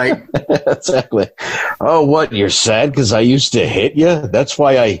on tonight. Exactly. Oh, what? You're sad because I used to hit you? That's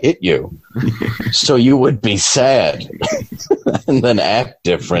why I hit you. So you would be sad and then act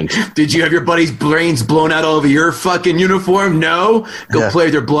different. Did you have your buddy's brains blown out all over your fucking uniform? No? Go play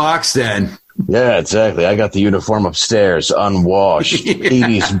with your blocks then. Yeah, exactly. I got the uniform upstairs, unwashed.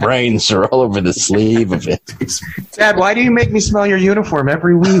 Edie's brains are all over the sleeve of it. Dad, why do you make me smell your uniform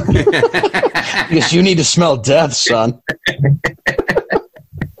every week? Because you need to smell death, son.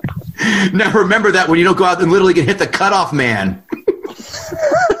 Now remember that when you don't go out and literally get hit the cutoff man.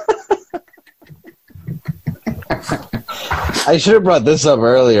 I should have brought this up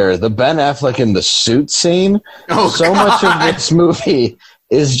earlier. The Ben Affleck in the suit scene. Much of this movie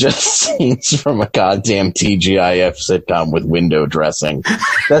is just scenes from a goddamn TGIF sitcom with window dressing.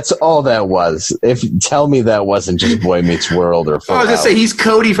 That's all that was. Tell me that wasn't just Boy Meets World or Full I was going to House. say, he's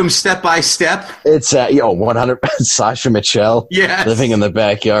Cody from Step by Step. It's 100 Sasha Mitchell living in the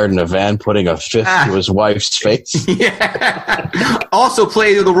backyard in a van, putting a fist to his wife's face. Yeah. Also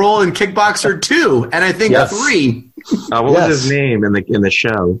played the role in Kickboxer 2, and I think 3. What was his name in the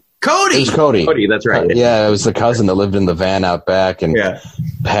show? Cody. It was Cody. Cody, that's right. Yeah, it was the cousin that lived in the van out back, and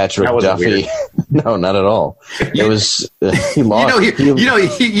Patrick Duffy. No, not at all. It was he lost.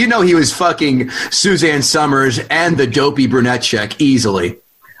 You know he was fucking Suzanne Summers and the dopey brunette chick easily.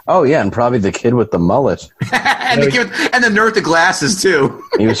 Oh yeah, and probably the kid with the mullet and the nerd with the glasses too.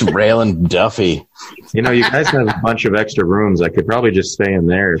 He was railing Duffy. You guys have a bunch of extra rooms. I could probably just stay in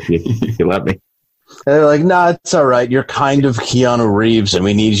there if you let me. And they're like, nah, it's all right. You're kind of Keanu Reeves, and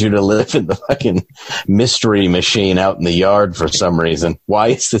we need you to live in the fucking mystery machine out in the yard for some reason. Why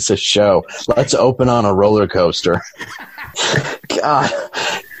is this a show? Let's open on a roller coaster. God,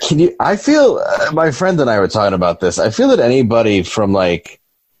 I feel, my friend and I were talking about this. I feel that anybody from like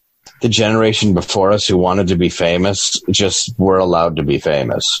the generation before us who wanted to be famous just were allowed to be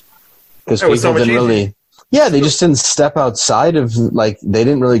famous. Because people didn't really, they just didn't step outside of, like, they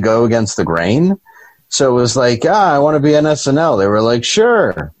didn't really go against the grain. So it was like, I want to be on SNL. They were like,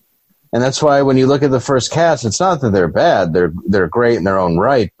 sure. And that's why when you look at the first cast, it's not that they're bad. They're great in their own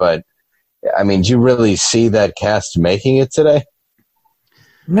right. But, I mean, do you really see that cast making it today?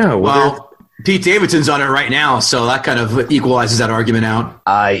 No. Well, Pete Davidson's on it right now, so that kind of equalizes that argument out.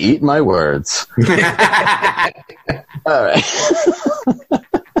 I eat my words. All right.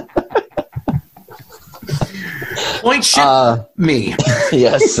 Point shit me.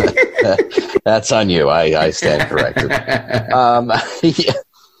 Yes, that's on you. I stand corrected.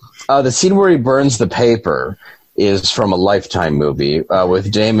 The scene where he burns the paper is from a Lifetime movie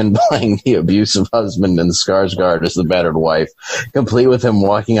with Damon playing the abusive husband and Skarsgård as the battered wife, complete with him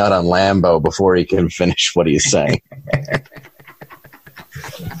walking out on Lambo before he can finish what he's saying.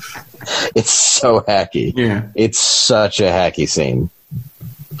 It's so hacky. Yeah. It's such a hacky scene.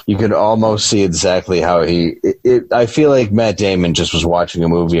 You could almost see exactly how I feel like Matt Damon just was watching a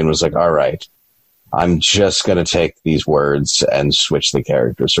movie and was like, all right, I'm just going to take these words and switch the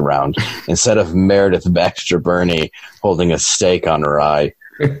characters around. Instead of Meredith Baxter Birney holding a steak on her eye,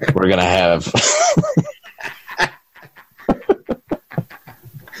 we're going to have...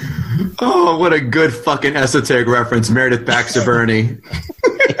 Oh, what a good fucking esoteric reference, Meredith Baxter Birney.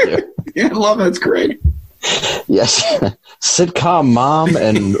 Yeah, I love that. It's great. Yes. Sitcom mom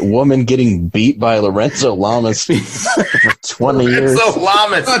and woman getting beat by Lorenzo Lamas for 20 years. Lorenzo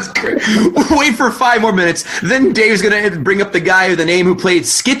Lamas. That's great. Wait for 5 more minutes. Then Dave's going to bring up the guy with the name who played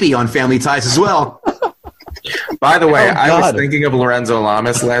Skippy on Family Ties as well. By the way, I was thinking of Lorenzo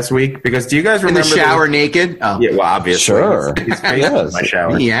Lamas last week because do you guys remember in the shower naked? Oh. Yeah, well, obviously. Sure. He's in my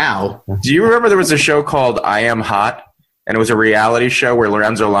shower. Meow. Do you remember there was a show called I Am Hot? And it was a reality show where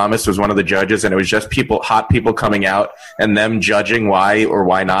Lorenzo Lamas was one of the judges, and it was just hot people coming out and them judging why or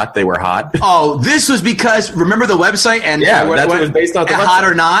why not they were hot. Oh, this was because, remember the website? And that's what it was based on. Hot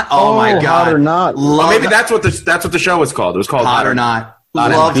or Not? Oh my God. Hot or Not. Maybe that's what the show was called. It was called Hot or Not.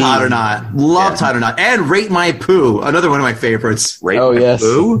 Loved Hot or Not. Loved Hot or Not. And Rate My Poo, another one of my favorites. Rate My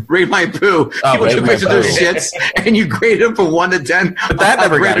Poo? Rate My Poo. People took pictures of their shits, and you grade them from 1 to 10. But that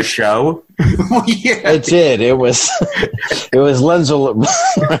never got a show. Well, yeah. It did. It was Lorenzo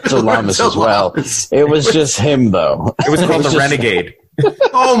Lamas as well. It was just him, though. It was called The Renegade.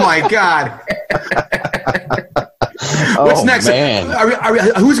 Oh, my God. What's next? Man.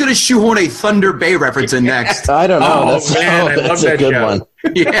 Who's going to shoehorn a Thunder Bay reference in next? I don't know. I love that a good show. one.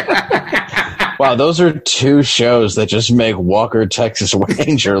 Yeah. Wow, those are two shows that just make Walker, Texas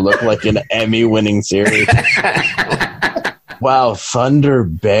Ranger look like an Emmy-winning series. Wow, Thunder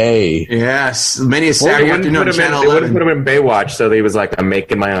Bay. Yes, many a Saturday afternoon on Channel 11. They wouldn't put him in Baywatch, so he was like, I'm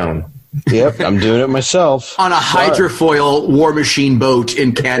making my own. Yep, I'm doing it myself. On a hydrofoil war machine boat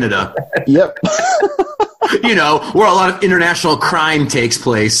in Canada. Yep. You know, where a lot of international crime takes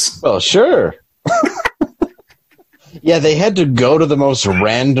place. Well, sure. Yeah, they had to go to the most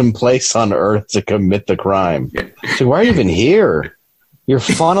random place on Earth to commit the crime. So why are you even here? You're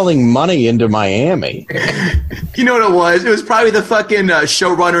funneling money into Miami. You know what it was? It was probably the fucking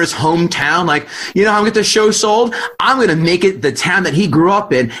showrunner's hometown. Like, you know how I'm going to get the show sold? I'm going to make it the town that he grew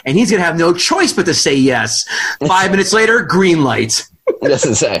up in, and he's going to have no choice but to say yes. 5 minutes later, green light. This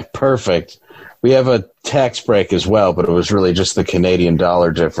is perfect. We have a tax break as well, but it was really just the Canadian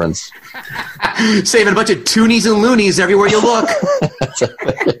dollar difference. Saving a bunch of toonies and loonies everywhere you look.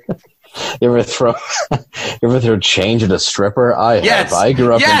 You ever throw change at a stripper? I have. I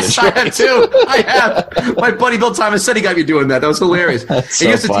grew up in Detroit. Yes, I have too. I have. My buddy Bill Thomas said he got me doing that. That was hilarious. That's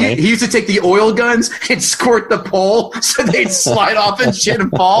so funny. He used to take the oil guns and squirt the pole so they'd slide off and shit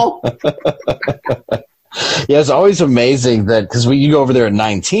and fall. Yeah, it's always amazing that because you go over there at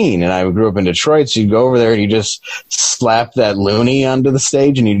 19, and I grew up in Detroit, so you go over there and you just slap that loony onto the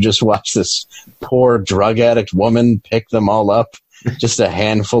stage, and you just watch this poor drug addict woman pick them all up, just a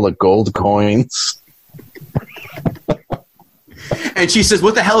handful of gold coins. And she says,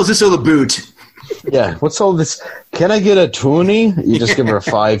 "What the hell is this on the boot?" Yeah, what's all this? Can I get a toonie? You just give her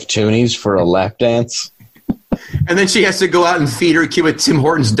 5 toonies for a lap dance. And then she has to go out and feed her kid with Tim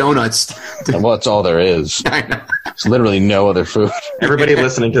Hortons donuts. Well, that's all there is. I know. There's literally no other food. Everybody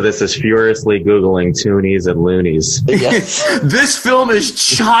listening to this is furiously Googling toonies and loonies. Yes. This film is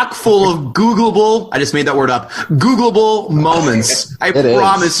chock full of Googleable, I just made that word up, Googleable moments. I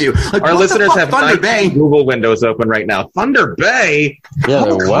promise you. Like, our listeners have Thunder 19 Bay? Google windows open right now. Thunder Bay? Yeah,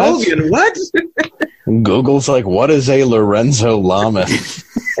 Hulk what? Hogan, what? Google's like, what is a Lorenzo Llama?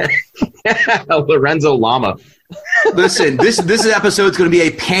 Lorenzo Llama. Listen, this episode's going to be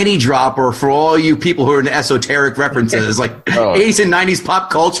a panty dropper for all you people who are into esoteric references, like 80s and 90s pop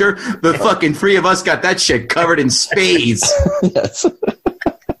culture. The fucking 3 of us got that shit covered in spades. Yes.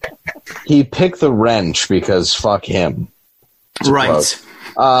 He picked the wrench because fuck him. Right.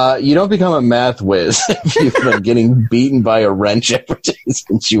 You don't become a math whiz if you've been getting beaten by a wrench every day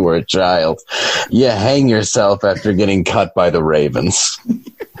since you were a child. You hang yourself after getting cut by the Ravens.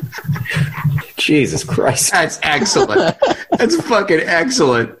 Jesus Christ. That's excellent. That's fucking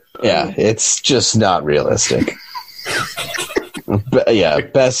excellent. Yeah, it's just not realistic. Yeah,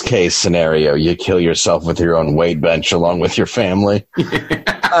 best case scenario, you kill yourself with your own weight bench along with your family.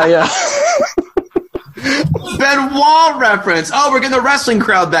 Yeah. Benoit reference. Oh, we're getting the wrestling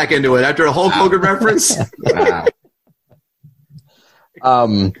crowd back into it after a Hulk Hogan reference.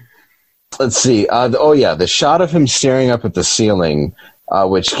 Wow. Let's see. The shot of him staring up at the ceiling,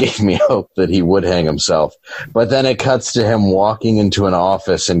 which gave me hope that he would hang himself. But then it cuts to him walking into an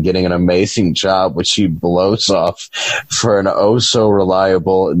office and getting an amazing job, which he blows off for an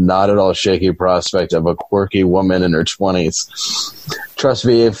oh-so-reliable, not at all shaky prospect of a quirky woman in her 20s. Trust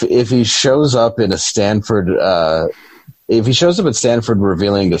me, if he shows up in a Stanford, if he shows up at Stanford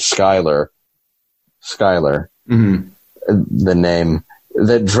revealing to Skylar, the name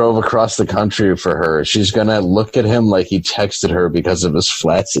that drove across the country for her, she's gonna look at him like he texted her because of his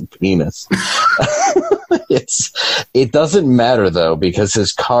flaccid penis. It doesn't matter though, because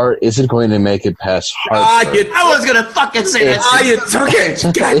his car isn't going to make it past Hartford. I was gonna fucking say that. You took it.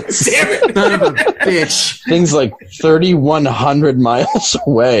 God damn it, son of a bitch. Things like 3,100 miles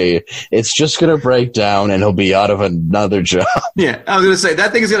away. It's just gonna break down, and he'll be out of another job. Yeah, I was gonna say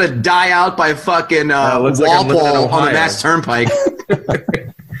that thing is gonna die out by fucking Walpole on the Mass Turnpike.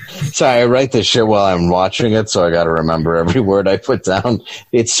 Sorry, I write this shit while I'm watching it, so I got to remember every word I put down.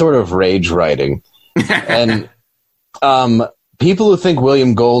 It's sort of rage writing. And people who think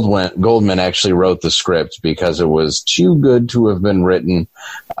William Goldman actually wrote the script because it was too good to have been written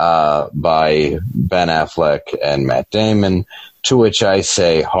by Ben Affleck and Matt Damon, to which I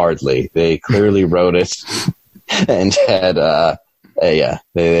say hardly. They clearly wrote it and had,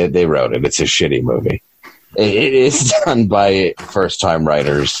 they wrote it. It's a shitty movie. It is done by first-time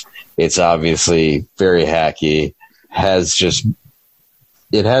writers. It's obviously very hacky.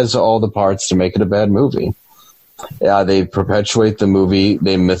 It has all the parts to make it a bad movie. They perpetuate the movie.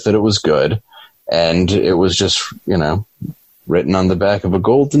 They myth that it was good, and it was just, written on the back of a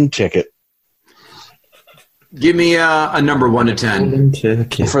golden ticket. Give me a number 1 to 10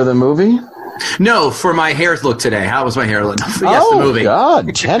 for the movie. No, for my hair look today. How was my hair look? Yes, the movie. God,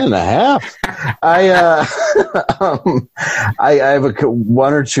 10.5. I have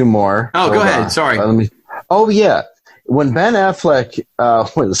one or two more. Oh, go ahead. Sorry. Yeah. When Ben Affleck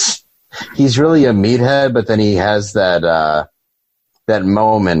he's really a meathead, but then he has that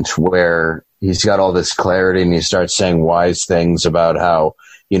moment where he's got all this clarity and he starts saying wise things about how,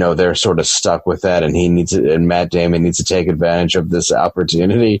 they're sort of stuck with that, and Matt Damon needs to take advantage of this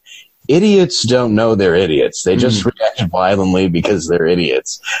opportunity. Idiots don't know they're idiots. They just react violently because they're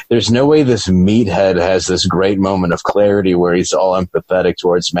idiots. There's no way this meathead has this great moment of clarity where he's all empathetic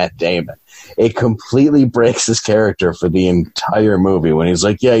towards Matt Damon. It completely breaks his character for the entire movie when he's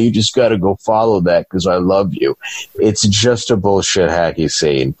like, yeah, you just got to go follow that because I love you. It's just a bullshit hacky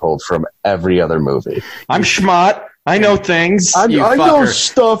scene pulled from every other movie. I'm schmott. I know things. I know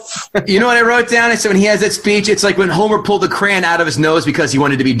stuff. You know what I wrote down? I said when he has that speech, it's like when Homer pulled the crayon out of his nose because he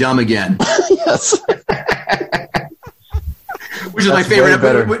wanted to be dumb again. Yes. Which is my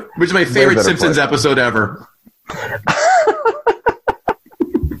favorite Simpsons episode ever.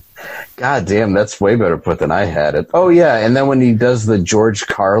 God damn, that's way better put than I had it. Oh yeah, and then when he does the George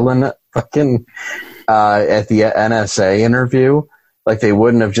Carlin fucking at the NSA interview. Like they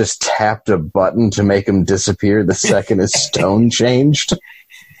wouldn't have just tapped a button to make him disappear the second his tone changed.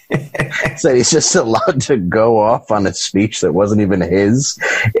 So he's just allowed to go off on a speech that wasn't even his.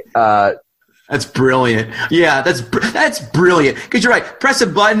 That's brilliant. Yeah, that's brilliant. Because you're right. Press a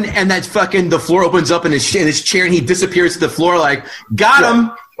button and that's fucking the floor opens up in his chair and he disappears to the floor like, got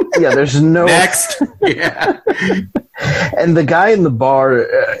him. Yeah, there's no... Next. Yeah. And the guy in the bar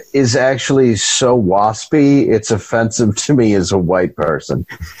is actually so waspy, it's offensive to me as a white person.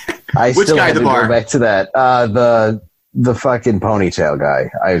 Which guy in the bar? Go back to that. The fucking ponytail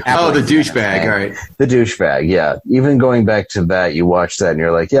guy. The douchebag. All right. The douchebag, yeah. Even going back to that, you watch that and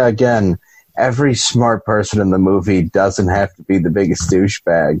you're like, yeah, again, every smart person in the movie doesn't have to be the biggest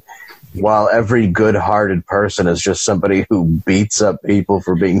douchebag. While every good-hearted person is just somebody who beats up people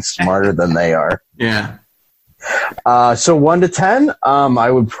for being smarter than they are. Yeah. So 1 to 10,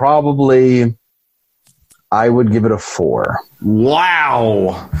 I would give it a 4.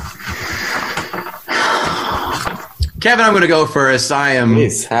 Wow. Kevin, I'm going to go first. I am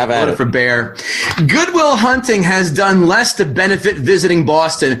voted for Bear. Good Will Hunting has done less to benefit visiting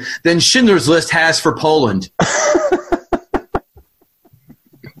Boston than Schindler's List has for Poland.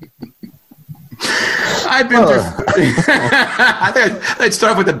 I've been through. I think I'd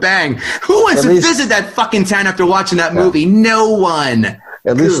start off with a bang. Who wants to visit that fucking town after watching that movie? No one.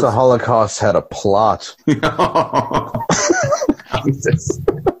 At least the Holocaust had a plot. Jesus.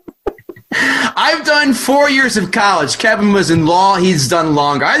 I've done 4 years of college. Kevin was in law. He's done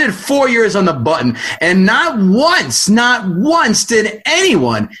longer. I did 4 years on the button. And not once did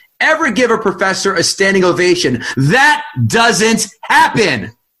anyone ever give a professor a standing ovation. That doesn't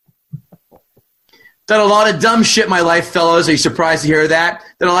happen. Done a lot of dumb shit in my life, fellows. Are you surprised to hear that?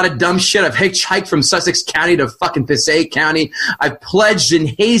 Done a lot of dumb shit. I've hitchhiked from Sussex County to fucking Passaic County. I've pledged and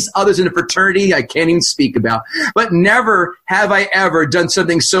hazed others in a fraternity I can't even speak about. But never have I ever done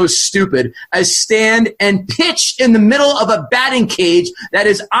something so stupid as stand and pitch in the middle of a batting cage that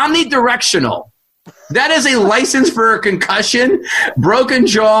is omnidirectional. That is a license for a concussion, broken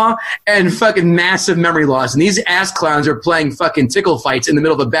jaw, and fucking massive memory loss. And these ass clowns are playing fucking tickle fights in the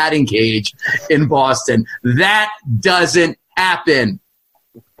middle of a batting cage in Boston. That doesn't happen.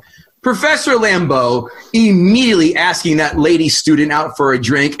 Professor Lambeau immediately asking that lady student out for a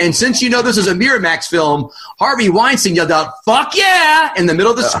drink. And since you know this is a Miramax film, Harvey Weinstein yelled out, "Fuck yeah!" in the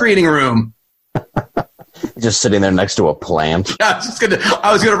middle of the screening room. Just sitting there next to a plant. I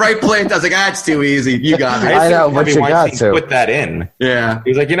was gonna write plant. I was like, that's too easy. You got me. I know, but you got to put that in. Yeah.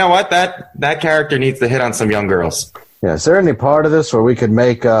 He was like, you know what? That character needs to hit on some young girls. Yeah. Is there any part of this where we could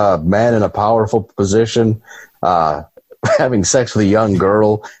make a man in a powerful position having sex with a young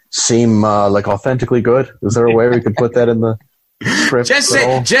girl seem like authentically good? Is there a way we could put that in the script?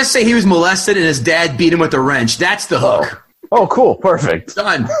 Just say he was molested and his dad beat him with a wrench. That's the hook. Oh, cool. Perfect.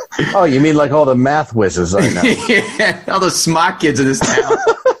 Done. Oh, you mean like all the math whizzes I know. Yeah, all those smart kids in this town.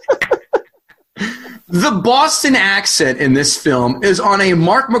 The Boston accent in this film is on a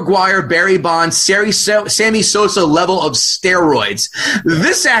Mark McGuire, Barry Bonds, Sammy Sosa level of steroids.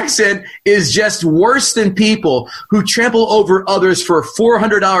 This accent is just worse than people who trample over others for a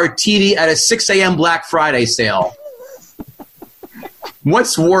 $400 TV at a 6 a.m. Black Friday sale.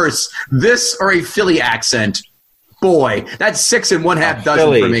 What's worse, this or a Philly accent? boy, that's 6 1/2 dozen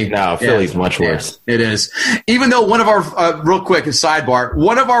Philly, for me. No, Philly's much worse. Yeah, it is. Even though one of our, real quick, a sidebar,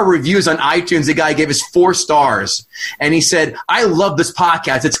 one of our reviews on iTunes, the guy gave us 4 stars. And he said, I love this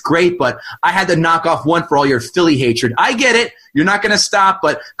podcast. It's great, but I had to knock off 1 for all your Philly hatred. I get it. You're not going to stop,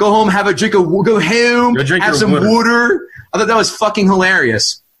 but go home, have a drink of, go home, have some water. I thought that was fucking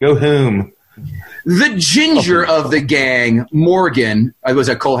hilarious. Go home. The ginger of the gang, Morgan, was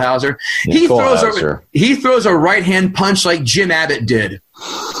that Cole Hauser? Yeah, he throws a right hand punch like Jim Abbott did.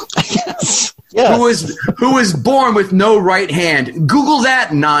 Yes. Yes. Who was born with no right hand. Google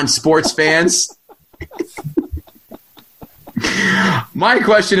that, non-sports fans. My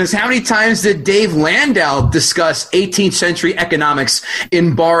question is, how many times did Dave Landau discuss 18th century economics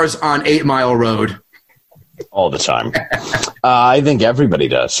in bars on 8 Mile Road? All the time. I think everybody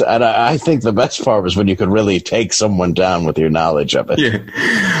does. And I think the best part was when you could really take someone down with your knowledge of it. Yeah.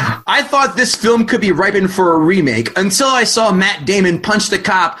 I thought this film could be ripened for a remake until I saw Matt Damon punch the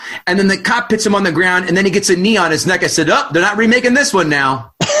cop, and then the cop hits him on the ground, and then he gets a knee on his neck. I said, oh, they're not remaking this one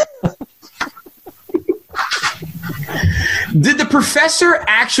now. Did the professor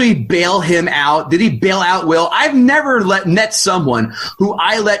actually bail him out? Did he bail out Will? I've never met someone who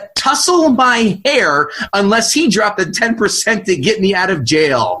I let tussle my hair unless he dropped the 10% to get me out of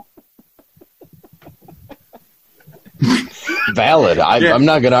jail. Valid. I'm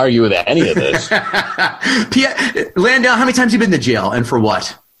not going to argue with any of this. Landau, how many times have you been to jail and for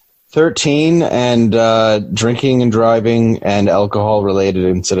what? 13, and drinking and driving and alcohol-related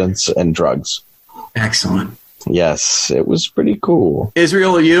incidents and drugs. Excellent. Yes, it was pretty cool.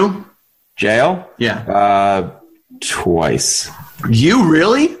 Israel, you? Jail? Yeah. Twice. You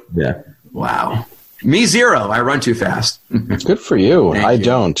really? Yeah. Wow. Me 0. I run too fast. Good for you. I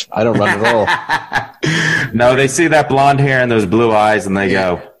don't run at all. No, they see that blonde hair and those blue eyes, and they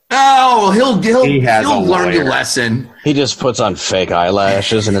go, oh, he'll learn the lawyer. lesson. He just puts on fake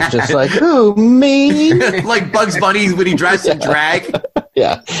eyelashes, and it's just like, ooh, me. Like Bugs Bunny when he drives in drag.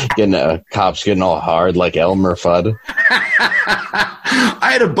 Yeah, cops getting all hard like Elmer Fudd.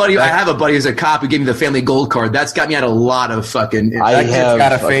 I have a buddy who's a cop who gave me the family gold card. That's got me out a lot of fucking. That kid's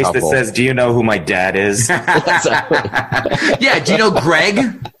got a face that says, do you know who my dad is? Yeah, do you know Greg?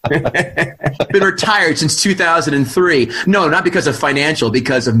 Been retired since 2003. No, not because of financial,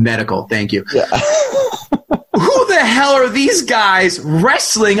 because of medical. Thank you. Yeah. Who the hell are these guys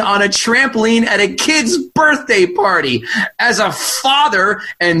wrestling on a trampoline at a kid's birthday party? As a father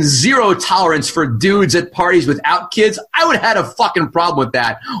and 0 tolerance for dudes at parties without kids, I would have had a fucking problem with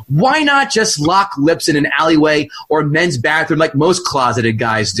that. Why not just lock lips in an alleyway or men's bathroom like most closeted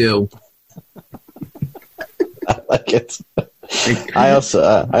guys do? I like it. I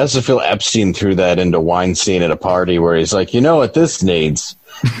also feel Epstein threw that into Weinstein at a party where he's like, you know what this needs?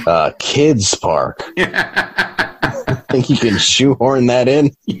 Kids Park. I think you can shoehorn that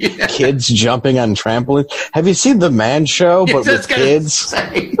in. Yeah. Kids jumping on trampolines. Have you seen The Man Show, but with kids?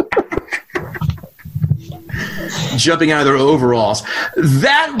 Jumping out of their overalls.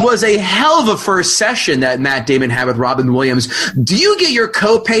 That was a hell of a first session that Matt Damon had with Robin Williams. Do you get your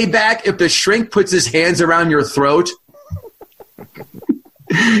copay back if the shrink puts his hands around your throat?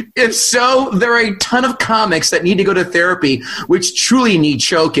 If so, there are a ton of comics that need to go to therapy, which truly need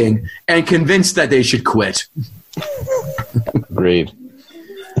choking, and convinced that they should quit. Agreed.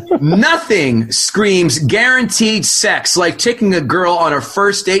 Nothing screams guaranteed sex like taking a girl on a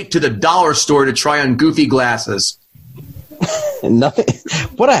first date to the dollar store to try on goofy glasses. Nothing.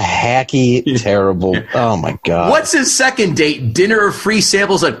 What a hacky, terrible. Oh, my God. What's his second date? Dinner of free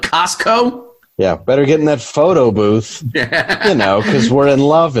samples at Costco? Yeah, better get in that photo booth, because we're in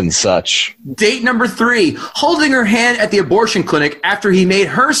love and such. Date number 3, holding her hand at the abortion clinic after he made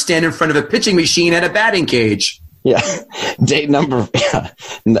her stand in front of a pitching machine at a batting cage. Yeah.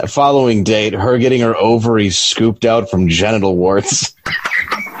 Following date, her getting her ovaries scooped out from genital warts.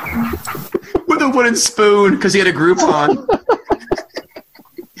 With a wooden spoon, because he had a Groupon.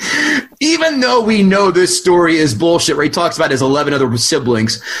 Even though we know this story is bullshit, where he talks about his 11 other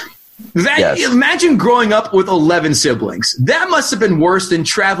siblings, imagine growing up with 11 siblings. That must have been worse than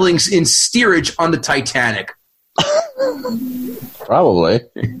traveling in steerage on the Titanic. Probably.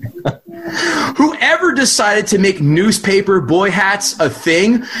 Whoever decided to make newspaper boy hats a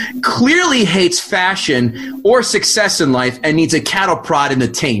thing clearly hates fashion or success in life and needs a cattle prod in the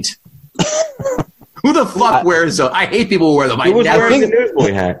taint. Who the fuck wears those? I hate people who wear them. Who was wearing the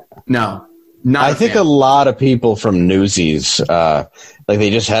newsboy hat? No. I think a lot of people from Newsies, like they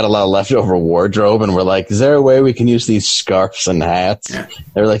just had a lot of leftover wardrobe and were like, is there a way we can use these scarves and hats? Yeah.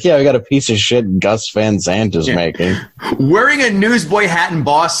 They were like, yeah, we got a piece of shit Gus Van Sant is making. Wearing a newsboy hat in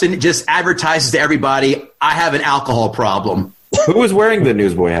Boston just advertises to everybody, I have an alcohol problem. Who was wearing the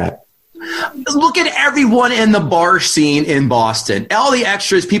newsboy hat? Look at everyone in the bar scene in Boston. All the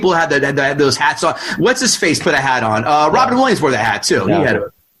extras, people had those hats on. What's his face put a hat on? Robin Williams wore the hat too. Yeah. He had it.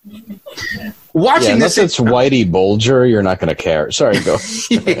 Watching unless this, it's Whitey Bulger, you're not going to care. Sorry, go.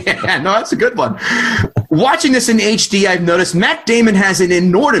 Yeah, no, that's a good one. Watching this in HD, I've noticed Matt Damon has an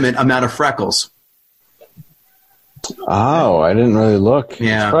inordinate amount of freckles. Oh, I didn't really look.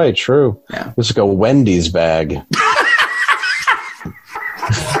 Yeah, it's probably true. Yeah. It's like a Wendy's bag.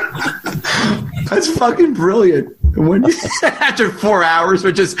 That's fucking brilliant. When after 4 hours,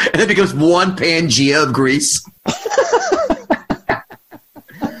 and it becomes one Pangea of grease.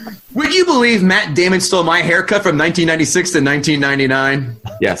 Would you believe Matt Damon stole my haircut from 1996 to 1999?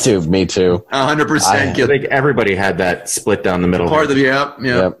 Yes. Me too. 100%. I think everybody had that split down the middle. Part of the, yep.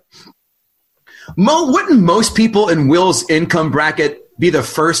 Wouldn't most people in Will's income bracket be the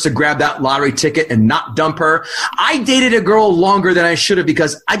first to grab that lottery ticket and not dump her? I dated a girl longer than I should have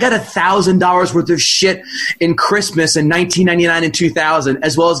because I got $1,000 worth of shit in Christmas in 1999 and 2000,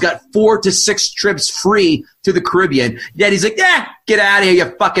 as well as got 4 to 6 trips free to the Caribbean. Daddy's like, get out of here,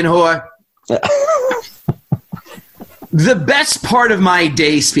 you fucking whore. The best part of my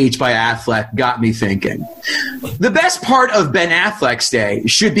day speech by Affleck got me thinking. The best part of Ben Affleck's day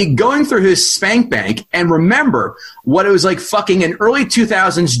should be going through his spank bank and remember what it was like fucking an early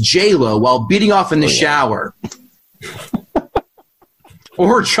 2000s J-Lo while beating off in the shower.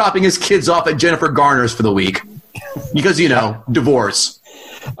 Or chopping his kids off at Jennifer Garner's for the week. Because, divorce.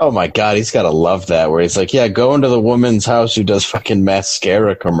 Oh my God, he's got to love that. Where he's like, go into the woman's house who does fucking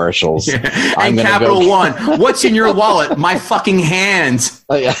mascara commercials. Yeah. And Capital One, what's in your wallet? My fucking hands.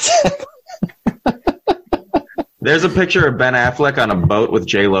 Oh, yeah. There's a picture of Ben Affleck on a boat with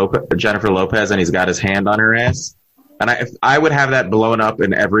Jennifer Lopez, and he's got his hand on her ass. And I would have that blown up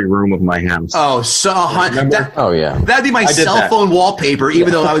in every room of my house. Oh, so that'd be my cell phone wallpaper,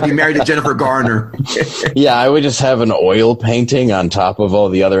 even though I would be married to Jennifer Garner. Yeah, I would just have an oil painting on top of all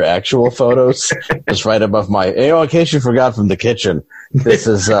the other actual photos, just right above my. In case you forgot from the kitchen, this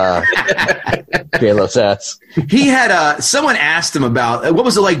is J-Lo's ass. He had someone asked him about what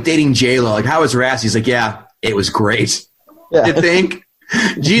was it like dating J-Lo? Like, how was her ass? He's like, yeah, it was great. Yeah. You think?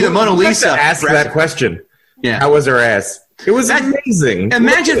 Gee, the Mona Lisa. Ask that question. Yeah. How was her ass? It was amazing.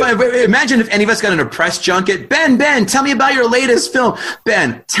 Imagine if any of us got in a press junket. Ben, tell me about your latest film.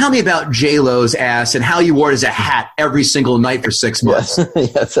 Ben, tell me about J-Lo's ass and how you wore it as a hat every single night for 6 months.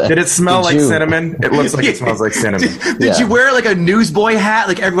 Yes. Did it smell like cinnamon? It looks like it smells like cinnamon. Did you wear like a newsboy hat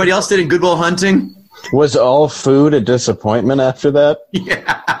like everybody else did in Good Will Hunting? Was all food a disappointment after that? Yeah.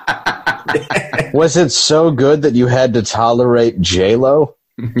 Was it so good that you had to tolerate J-Lo?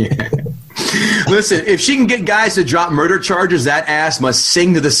 Yeah. Listen, if she can get guys to drop murder charges, that ass must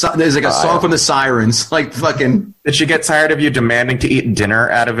sing to the. There's like a song from the Sirens, like fucking. Did she get tired of you demanding to eat dinner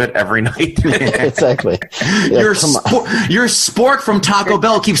out of it every night? Exactly. Yeah, your spork from Taco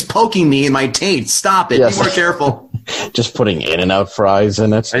Bell keeps poking me in my taint. Stop it. Yes. Be more careful. Just putting In-N-Out fries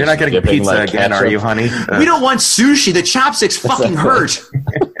in it. You're not getting pizza like again, are you, honey? We don't want sushi. The chopsticks fucking hurt.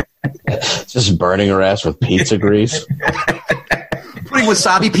 Just burning her ass with pizza grease. Putting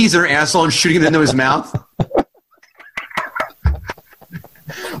wasabi peas in her asshole and shooting it into his mouth.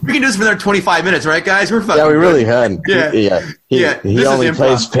 We can do this for another 25 minutes, right, guys? We're fucking. Yeah, we really can. Yeah. He only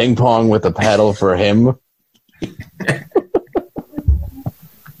plays ping pong with a paddle for him.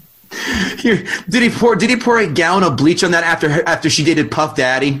 Did he pour a gallon of bleach on that after she dated Puff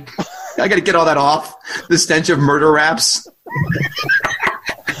Daddy? I got to get all that off. The stench of murder raps.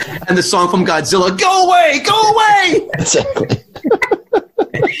 And the song from Godzilla, "Go away, go away." Exactly.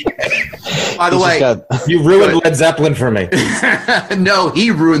 By the way, you ruined Led Zeppelin for me. No, he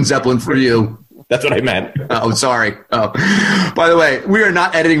ruined Zeppelin for you. That's what I meant. Oh, sorry. Oh. By the way, we are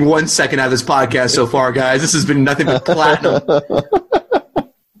not editing 1 second out of this podcast so far, guys. This has been nothing but platinum.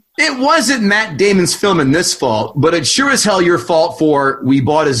 It wasn't Matt Damon's film in this fault, but it's sure as hell your fault for We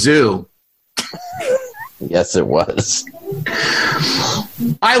Bought a Zoo. Yes, it was.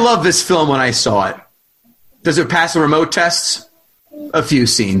 I love this film when I saw it. Does it pass the remote tests? A few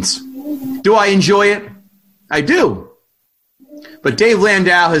scenes. Do I enjoy it? I do. But Dave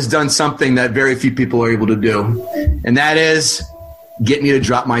Landau has done something that very few people are able to do, and that is get me to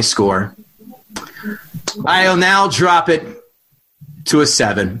drop my score. I'll now drop it to a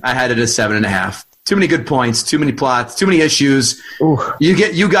 7. I had it at 7.5. Too many good points, too many plots, too many issues. Ooh.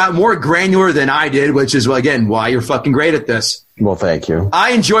 You got more granular than I did, which is, well, again, why you're fucking great at this. Well, thank you.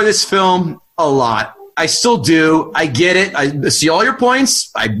 I enjoy this film a lot. I still do. I get it. I see all your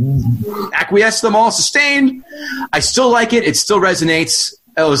points. I acquiesce them all, sustained. I still like it. It still resonates.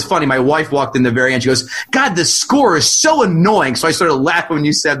 It was funny. My wife walked in the very end. She goes, God, the score is so annoying. So I started laughing when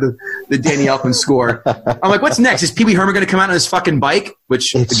you said the Danny Elfman score. I'm like, what's next? Is Pee Wee Herman going to come out on his fucking bike?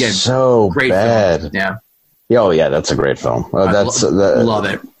 Which, It's again, so great bad. film. Yeah. Oh, yeah, that's a great film. Love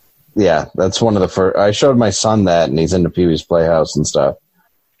it. Yeah, that's one of the first. I showed my son that, and he's into Pee-wee's Playhouse and stuff,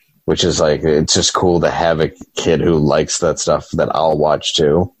 which is like, it's just cool to have a kid who likes that stuff that I'll watch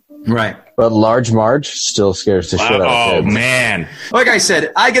too. Right. But Large Marge still scares the shit out of kids. Oh, man. Like I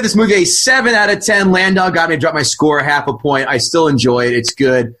said, I give this movie a 7 out of 10. Landau got me to drop my score half a point. I still enjoy it. It's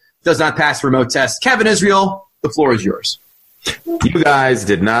good. Does not pass the remote test. Kevin Israel, the floor is yours. You guys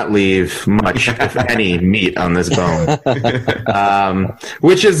did not leave much, if any, meat on this bone,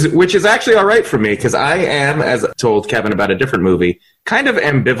 which is actually all right for me, because I am, as I told Kevin about a different movie, kind of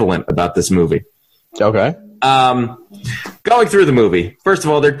ambivalent about this movie. Okay. Going through the movie, first of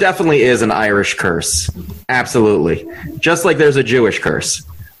all, there definitely is an Irish curse. Absolutely. Just like there's a Jewish curse.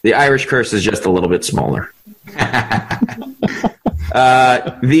 The Irish curse is just a little bit smaller.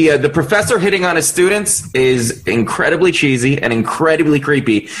 The professor hitting on his students is incredibly cheesy and incredibly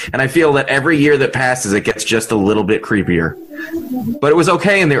creepy, and I feel that every year that passes, it gets just a little bit creepier. But it was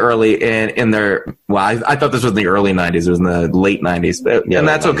okay in the early, I thought this was in the early 90s. It was in the late 90s, and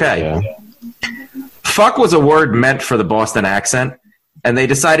that's okay. Yeah. Fuck was a word meant for the Boston accent, and they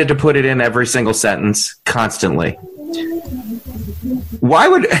decided to put it in every single sentence constantly.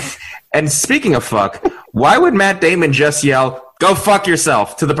 And speaking of fuck, why would Matt Damon just yell, "Go fuck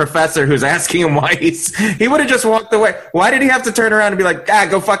yourself," to the professor who's asking him why he would have just walked away. Why did he have to turn around and be like,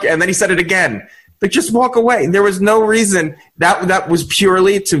 go fuck you? And then he said it again. Like, just walk away. There was no reason. That was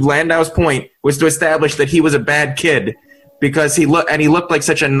purely, to Landau's point, was to establish that he was a bad kid, because he looked like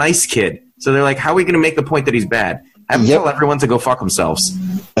such a nice kid. So they're like, how are we going to make the point that he's bad? Have him tell everyone to go fuck themselves.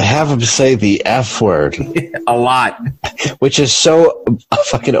 Have him say the F word. A lot. Which is so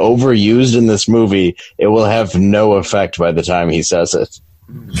fucking overused in this movie, it will have no effect by the time he says it.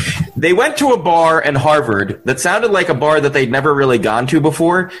 They went to a bar in Harvard that sounded like a bar that they'd never really gone to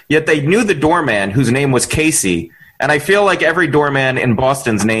before, yet they knew the doorman, whose name was Casey. And I feel like every doorman in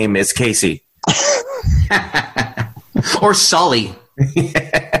Boston's name is Casey. Or Sully.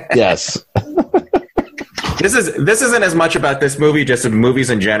 Yes. This isn't as much about this movie, just in movies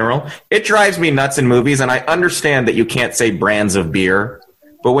in general. It drives me nuts in movies, and I understand that you can't say brands of beer.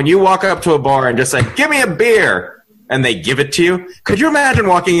 But when you walk up to a bar and just say, "Give me a beer," and they give it to you, could you imagine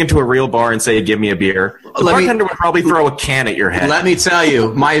walking into a real bar and say, "Give me a beer"? The bartender would probably throw a can at your head. Let me tell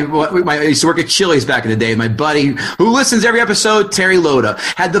you, I used to work at Chili's back in the day. My buddy, who listens every episode, Terry Loda,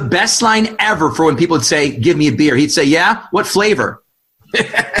 had the best line ever for when people would say, "Give me a beer." He'd say, "Yeah? What flavor?"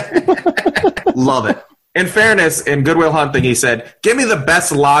 Love it. In fairness, in Good Will Hunting, he said, "Give me the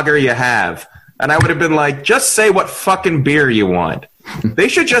best lager you have." And I would have been like, just say what fucking beer you want. They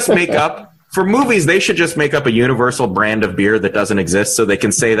should just make up, for movies, they should just make up a universal brand of beer that doesn't exist so they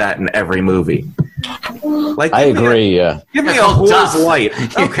can say that in every movie. Like, I agree, yeah. Give me a Coors Light.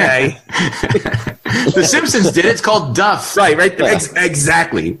 Okay. The Simpsons did it. It's called Duff. Right. Yeah.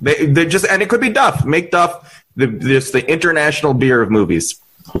 Exactly. They just, and it could be Duff. Make Duff the international beer of movies.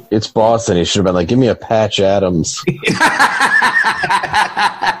 It's Boston. He should have been like, "Give me a Patch Adams."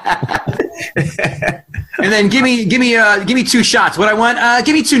 And then give me 2 shots. What I want?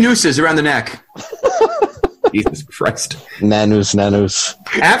 Give me 2 nooses around the neck. Jesus Christ. Nanus.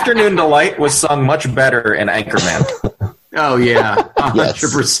 Afternoon Delight was sung much better in Anchorman. Oh, yeah.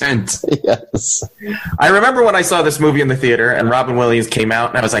 100%. Yes. I remember when I saw this movie in the theater and Robin Williams came out,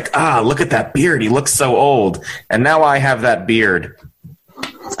 and I was like, look at that beard. He looks so old. And now I have that beard.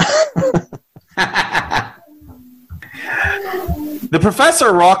 The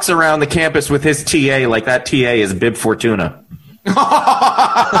professor walks around the campus with his TA like that TA is Bib Fortuna.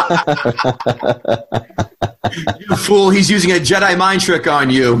 You fool, he's using a Jedi mind trick on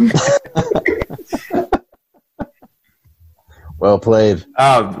you. Well played.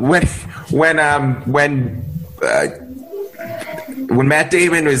 When Matt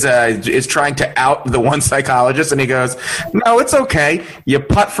Damon is trying to out the one psychologist, and he goes, "No, it's okay. You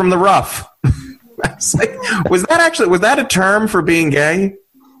putt from the rough." I was like, was that a term for being gay?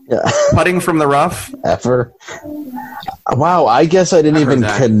 Yeah. Putting from the rough? Ever? Wow, I guess I didn't even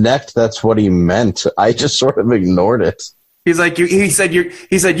connect that's what he meant. I just sort of ignored it. He's like, he said you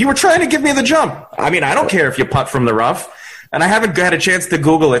were trying to give me the jump. I mean, I don't care if you putt from the rough. And I haven't had a chance to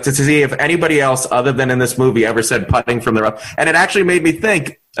Google it to see if anybody else other than in this movie ever said putting from the rough. And it actually made me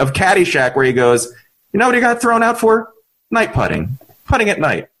think of Caddyshack, where he goes, you know what he got thrown out for? Night putting. Putting at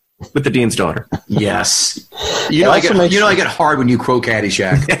night with the dean's daughter. Yes. You know, I get hard when you quote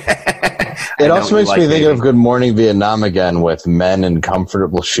Caddyshack. It also makes me think of Good Morning Vietnam again with men in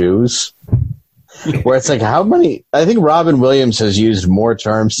comfortable shoes. Where it's like, how many? I think Robin Williams has used more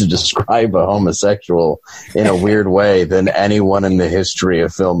terms to describe a homosexual in a weird way than anyone in the history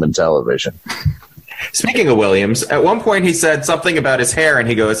of film and television. Speaking of Williams, at one point he said something about his hair, and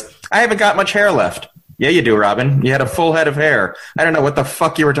he goes, I haven't got much hair left. Yeah, you do, Robin. You had a full head of hair. I don't know what the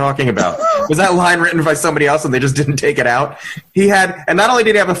fuck you were talking about. Was that line written by somebody else and they just didn't take it out? And not only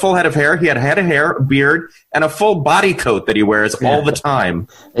did he have a full head of hair, he had a head of hair, a beard, and a full body coat that he wears all the time.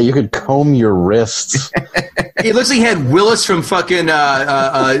 And you could comb your wrists. It looks like he had Willis from fucking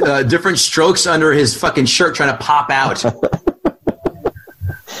Different Strokes under his fucking shirt trying to pop out.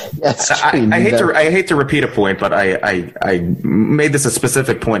 Yes, I hate to repeat a point, but I made this a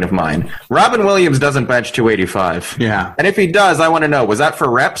specific point of mine. Robin Williams doesn't bench 285. Yeah. And if he does, I want to know, was that for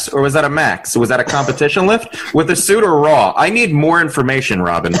reps or was that a max? Was that a competition lift with a suit or raw? I need more information,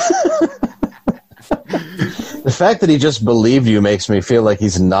 Robin. The fact that he just believed you makes me feel like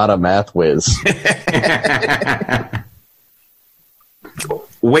he's not a math whiz.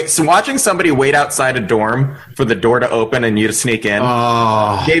 So watching somebody wait outside a dorm for the door to open and you to sneak in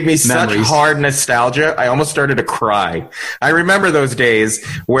gave me such hard nostalgia. I almost started to cry. I remember those days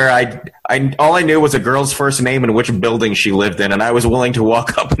where all I knew was a girl's first name and which building she lived in, and I was willing to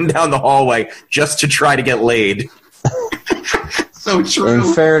walk up and down the hallway just to try to get laid. So true.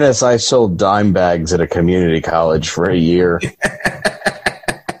 In fairness, I sold dime bags at a community college for a year.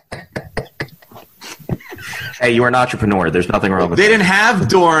 Hey, you were an entrepreneur. There's nothing wrong with They that. didn't have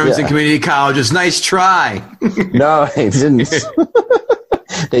dorms in community colleges. Nice try. No, they didn't.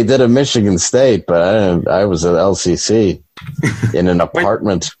 They did at Michigan State, but I was at LCC in an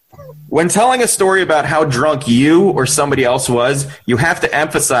apartment. When telling a story about how drunk you or somebody else was, you have to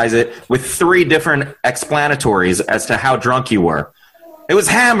emphasize it with 3 different explanatories as to how drunk you were. It was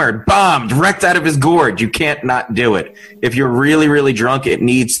hammered, bombed, wrecked out of his gourd. You can't not do it. If you're really, really drunk, it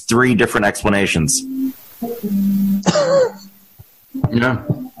needs 3 different explanations. Yeah.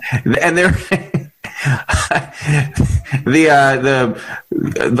 And there,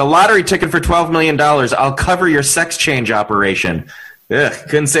 the lottery ticket for $12 million. I'll cover your sex change operation. Ugh,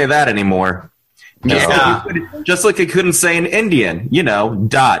 couldn't say that anymore. Just like I couldn't say an Indian.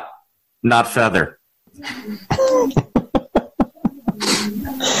 Dot, not feather.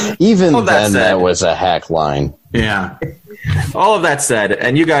 Even then, that was a hack line. Yeah. All of that said,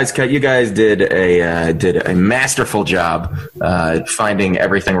 and you guys did a masterful job finding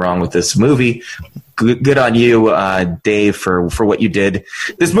everything wrong with this movie. Good on you, Dave, for what you did.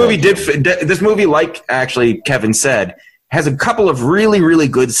 This movie, like actually Kevin said, has a couple of really, really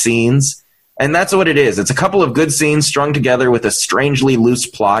good scenes, and that's what it is. It's a couple of good scenes strung together with a strangely loose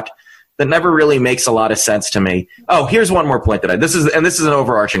plot that never really makes a lot of sense to me. Oh, here's one more point this is an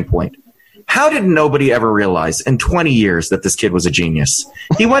overarching point. How did nobody ever realize in 20 years that this kid was a genius?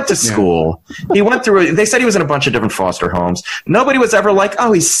 He went to school. He went through. They said he was in a bunch of different foster homes. Nobody was ever like,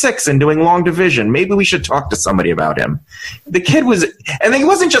 oh, he's 6 and doing long division. Maybe we should talk to somebody about him. The kid was, and he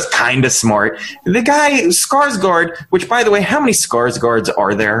wasn't just kind of smart. The guy, Skarsgård, which, by the way, how many Skarsgårds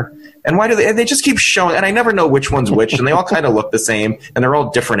are there? And why do they just keep showing, and I never know which one's which, and they all kind of look the same, and they're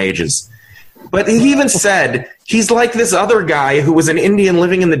all different ages. But he even said he's like this other guy who was an Indian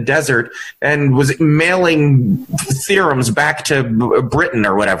living in the desert and was mailing theorems back to Britain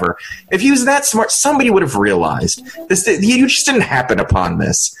or whatever. If he was that smart, somebody would have realized this. You just didn't happen upon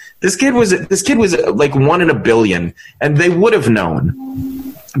this. This kid was like 1 in a billion, and they would have known.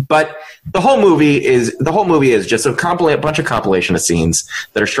 But the whole movie is just a bunch of compilation of scenes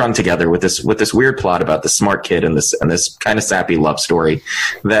that are strung together with this weird plot about this smart kid and this kind of sappy love story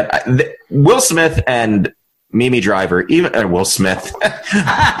that Will Smith and Mimi Driver, even Will Smith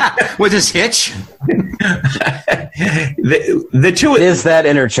with his hitch. The two is that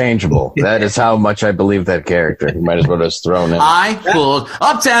interchangeable. That is how much I believe that character. You might as well just thrown in. I pulled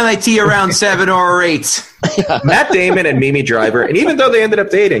up to MIT around 7 or 8. Matt Damon and Mimi Driver, and even though they ended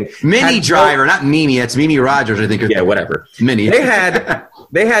up dating, Driver, not Mimi. It's Mimi Rogers, I think. Yeah, whatever. Mini. They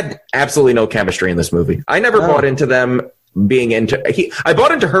had absolutely no chemistry in this movie. I never bought into them being into. I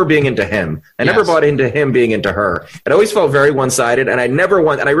bought into her being into him. I never bought into him being into her. It always felt very one-sided, and I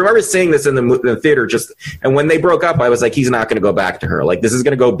remember seeing this in the theater. And when they broke up, I was like, he's not going to go back to her. Like, this is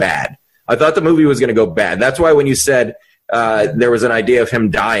going to go bad. I thought the movie was going to go bad. That's why when you said there was an idea of him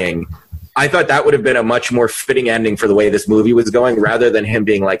dying, I thought that would have been a much more fitting ending for the way this movie was going, rather than him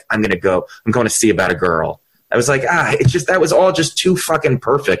being like, I'm going to see about a girl. I was like, that was all just too fucking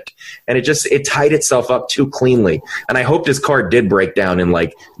perfect. And it tied itself up too cleanly. And I hoped his car did break down in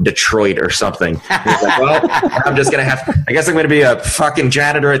like Detroit or something. He was like, well, I guess I'm going to be a fucking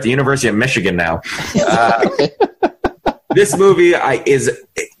janitor at the University of Michigan now. This movie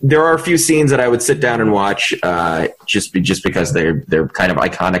there are a few scenes that I would sit down and watch just because they're kind of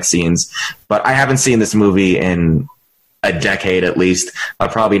iconic scenes. But I haven't seen this movie in a decade at least. I'll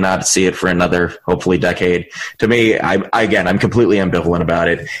probably not see it for another, hopefully, decade. To me, I'm completely ambivalent about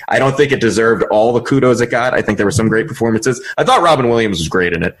it. I don't think it deserved all the kudos it got. I think there were some great performances. I thought Robin Williams was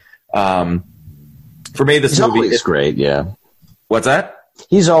great in it. For me, this movie is great. Yeah. What's that?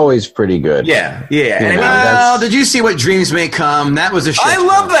 He's always pretty good. Yeah. Well, did you see What Dreams May Come? That was a shit. I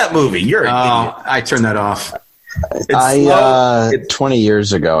love that movie. You're an idiot. I turned that off. 20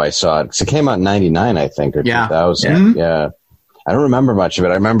 years ago I saw it, because it came out in 99, I think, or 2000. Mm-hmm. Yeah. I don't remember much of it.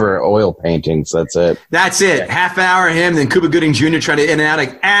 I remember oil paintings. That's it. Yeah. Half an hour of him, then Cuba Gooding Jr. trying to in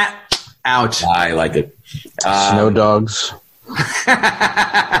and out, out. I like it. Snow Dogs.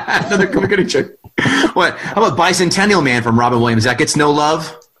 Another Cuba Gooding Jr. What? How about Bicentennial Man from Robin Williams? That gets no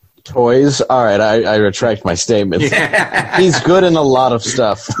love? Toys. All right, I retract my statement. Yeah. He's good in a lot of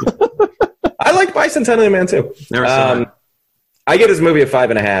stuff. I like Bicentennial Man too. Never saw it. I give this movie a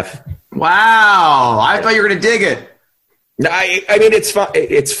 5.5. Wow, I thought you were going to dig it. I mean, it's fine.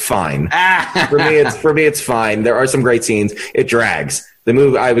 It's fine. For me, it's fine. There are some great scenes. It drags. The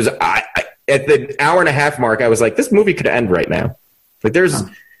movie. At the hour and a half mark, I was like, this movie could end right now. Like there's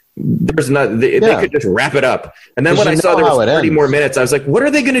not. They could just wrap it up. And then when I saw there was 30 more minutes, I was like, what are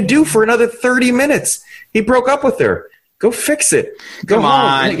they going to do for another 30 minutes? He broke up with her. Go fix it. Come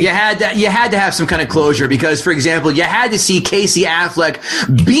on. You had to have some kind of closure because, for example, you had to see Casey Affleck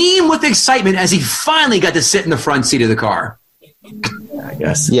beam with excitement as he finally got to sit in the front seat of the car. I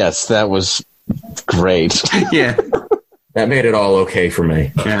guess. Yes, that was great. Yeah. That made it all okay for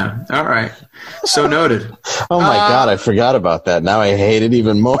me. Yeah. All right. So noted. Oh my God, I forgot about that. Now I hate it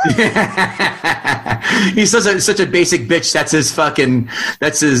even more. He's such a basic bitch. That's his fucking.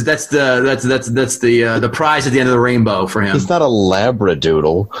 That's the prize at the end of the rainbow for him. He's not a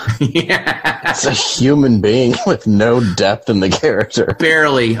labradoodle. Yeah. It's a human being with no depth in the character.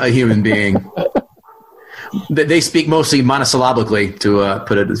 Barely a human being. They speak mostly monosyllabically, to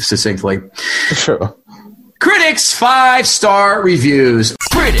put it succinctly. True. Critics 5-star reviews.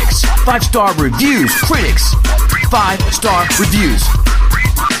 Critics 5-star reviews. Critics 5-star reviews.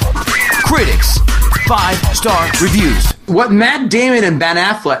 Critics 5-star reviews. What Matt Damon and Ben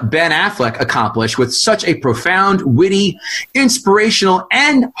Affleck accomplished with such a profound, witty, inspirational,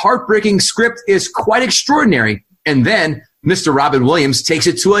 and heartbreaking script is quite extraordinary. And then Mr. Robin Williams takes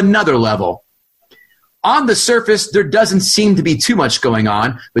it to another level. On the surface, there doesn't seem to be too much going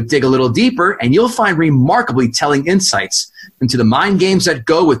on, but dig a little deeper and you'll find remarkably telling insights into the mind games that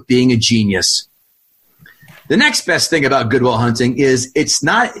go with being a genius. The next best thing about Good Will Hunting is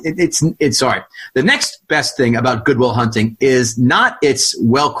the next best thing about Good Will Hunting is not its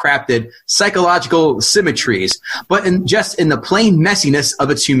well-crafted psychological symmetries, but in the plain messiness of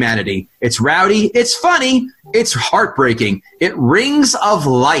its humanity. It's rowdy, it's funny, it's heartbreaking, it rings of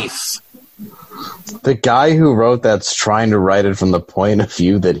life. The guy who wrote that's trying to write it from the point of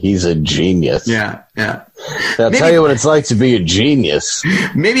view that he's a genius. Yeah. I'll tell you what it's like to be a genius.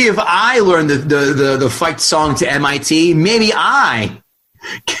 Maybe if I learned the fight song to MIT, maybe I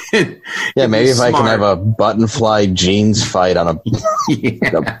can. Yeah, maybe if I can have a button fly jeans fight on a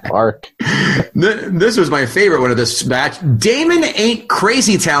park. This was my favorite one of this batch. Damon ain't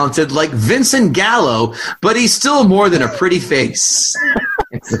crazy talented like Vincent Gallo, but he's still more than a pretty face.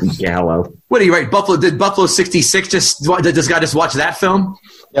 Gallo. What do you write? Did Buffalo 66 did this guy just watch that film?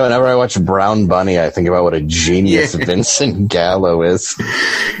 Yeah, whenever I watch Brown Bunny, I think about what a genius Vincent Gallo is.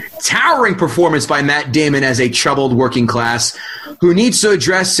 Towering performance by Matt Damon as a troubled working class who needs to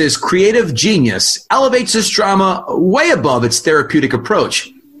address his creative genius, elevates his drama way above its therapeutic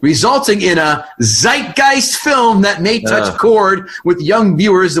approach, resulting in a zeitgeist film that may touch a chord with young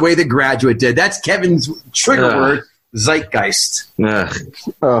viewers the way The Graduate did. That's Kevin's trigger word, zeitgeist.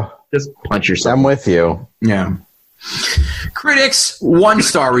 Just punch yourself. I'm with you. Yeah. Critics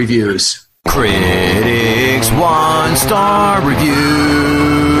 1-star reviews. Critics 1-star reviews.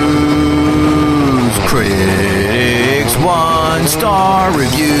 Critics 1-star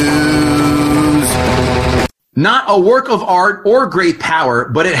reviews. Not a work of art or great power,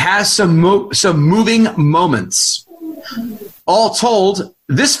 but it has some moving moments. All told,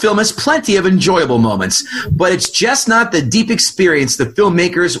 This film has plenty of enjoyable moments, but it's just not the deep experience the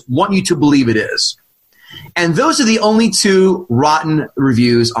filmmakers want you to believe it is. And those are the only 2 rotten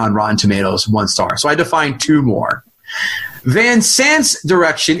reviews on Rotten Tomatoes, 1 star. So I had to find 2 more. Van Sant's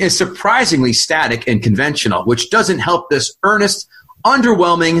direction is surprisingly static and conventional, which doesn't help this earnest,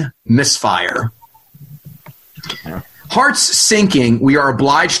 underwhelming misfire. Hearts sinking, we are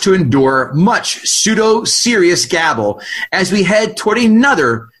obliged to endure much pseudo-serious gabble as we head toward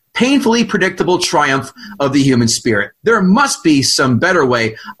another painfully predictable triumph of the human spirit. There must be some better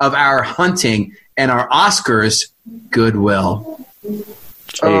way of our hunting and our Oscars goodwill.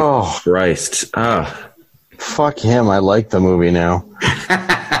 Oh, Christ. Oh. Fuck him. I like the movie now.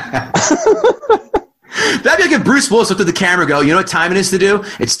 That'd be like if Bruce Willis looked at the camera and go, you know what time it is to do?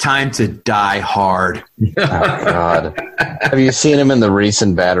 It's time to die hard. Oh, God. Have you seen him in the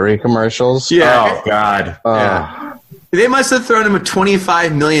recent battery commercials? Yeah. Oh, God. Yeah. They must have thrown him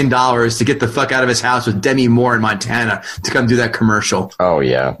 $25 million to get the fuck out of his house with Demi Moore in Montana to come do that commercial. Oh,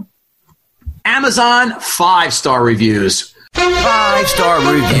 yeah. Amazon 5-star reviews. 5-star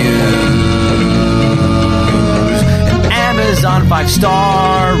reviews. Amazon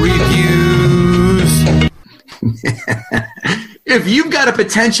 5-star reviews. If you've got a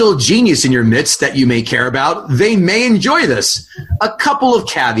potential genius in your midst that you may care about, they may enjoy this. A couple of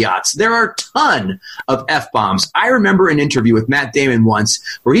caveats. There are a ton of F-bombs. I remember an interview with Matt Damon once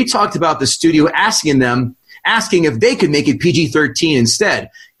where he talked about the studio asking if they could make it PG-13 instead.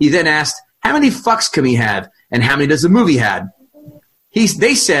 He then asked, how many fucks can we have, and how many does the movie have?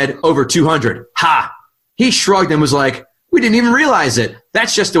 They said over 200. Ha! He shrugged and was like, we didn't even realize it.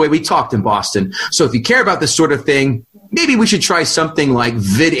 That's just the way we talked in Boston. So if you care about this sort of thing, maybe we should try something like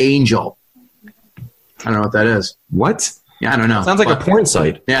VidAngel. I don't know what that is. What? Yeah, I don't know. Sounds like a porn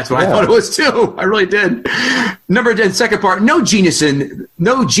site. Yeah, that's what I thought it was too. I really did. Number 10, second part. No genius in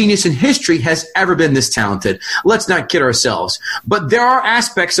history has ever been this talented. Let's not kid ourselves. But there are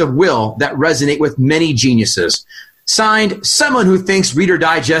aspects of Will that resonate with many geniuses. Signed, someone who thinks Reader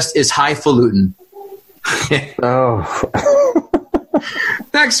Digest is highfalutin. Oh.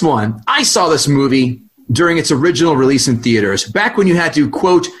 Next one. I saw this movie during its original release in theaters, back when you had to,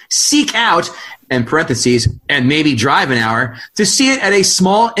 quote, seek out, in parentheses, and maybe drive an hour, to see it at a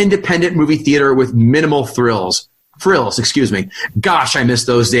small independent movie theater with minimal frills. Gosh, I miss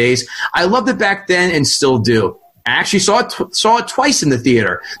those days. I loved it back then and still do. I actually saw it twice in the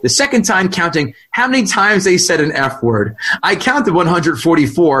theater. The second time counting how many times they said an F word. I counted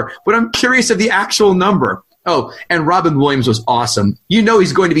 144, but I'm curious of the actual number. Oh, and Robin Williams was awesome. You know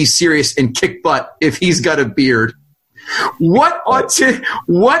he's going to be serious and kick butt if he's got a beard. What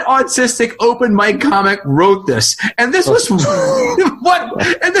autistic open mic comic wrote this? And this was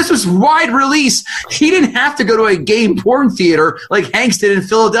And this was wide release. He didn't have to go to a gay porn theater like Hanks did in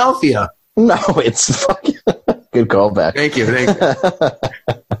Philadelphia. No, it's fucking good callback. Thank you.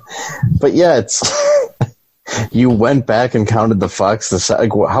 But yeah, it's you went back and counted the fucks.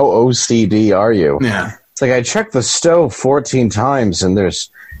 Like, how OCD are you? Yeah, it's like I checked the stove 14 times, and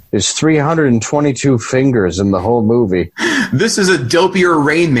there's 322 fingers in the whole movie. This is a dopier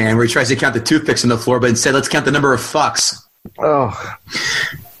Rain Man where he tries to count the toothpicks on the floor, but instead let's count the number of fucks. Oh.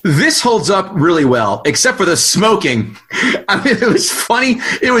 This holds up really well, except for the smoking. I mean, it was funny.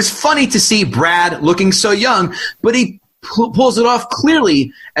 It was funny to see Brad looking so young, but he pulls it off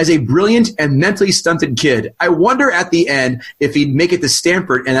clearly as a brilliant and mentally stunted kid. I wonder at the end if he'd make it to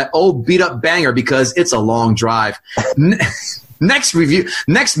Stanford and that old beat-up banger because it's a long drive. Next movie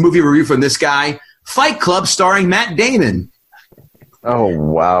review from this guy, Fight Club starring Matt Damon. Oh,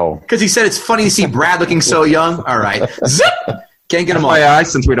 wow. Because he said it's funny to see Brad looking so young. All right. Zip! Can't get them all. FYI,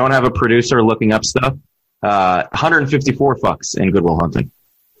 since we don't have a producer looking up stuff, 154 fucks in Good Will Hunting.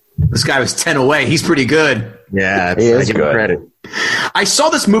 This guy was 10 away. He's pretty good. Yeah, he is I give him good. credit. I saw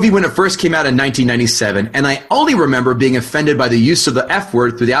this movie when it first came out in 1997, and I only remember being offended by the use of the F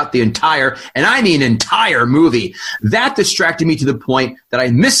word throughout the entire movie. That distracted me to the point that I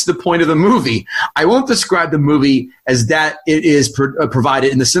missed the point of the movie. I won't describe the movie as that it is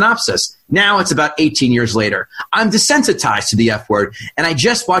provided in the synopsis. Now it's about 18 years later. I'm desensitized to the F word, and I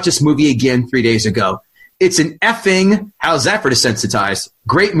just watched this movie again 3 days ago. It's an effing, how's that for desensitized?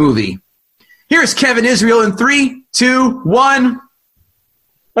 Great movie. Here's Kevin Israel in 3, 2, 1.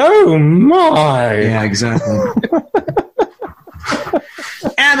 Oh, my. Yeah, exactly.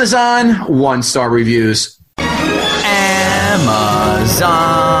 Amazon 1-star reviews. Amazon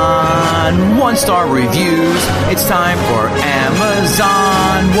 1-star reviews. It's time for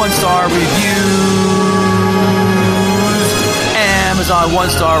Amazon 1-star reviews. Amazon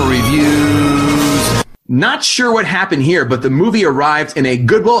 1-star reviews. Not sure what happened here, but the movie arrived in a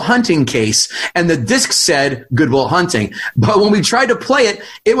Good Will Hunting case, and the disc said Good Will Hunting. But when we tried to play it,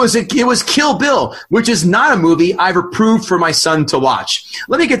 it was Kill Bill, which is not a movie I've approved for my son to watch.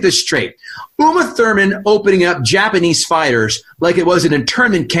 Let me get this straight. Uma Thurman opening up Japanese fighters like it was an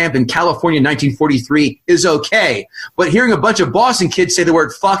internment camp in California in 1943 is okay, but hearing a bunch of Boston kids say the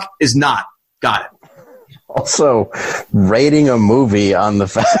word fuck is not. Got it. Also, rating a movie on the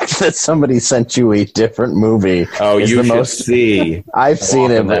fact that somebody sent you a different movie. Oh, you should see. I've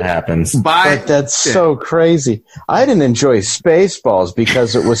seen it. That happens. But that's so crazy. I didn't enjoy Spaceballs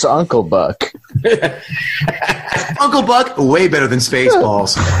because it was Uncle Buck. Uncle Buck, way better than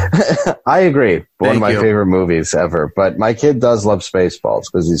Spaceballs. I agree. One of my you. favorite movies ever. But my kid does love Spaceballs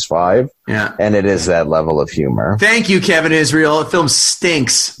because he's 5. Yeah. And it is that level of humor. Thank you, Kevin Israel. The film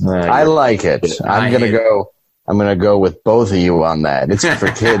stinks. I like it. I'm gonna go with both of you on that. It's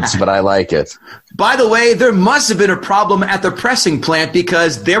for kids, but I like it. By the way, there must have been a problem at the pressing plant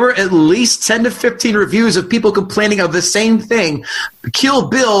because there were at least 10 to 15 reviews of people complaining of the same thing. Kill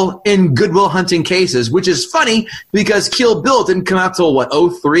Bill in Good Will Hunting cases, which is funny because Kill Bill didn't come out till,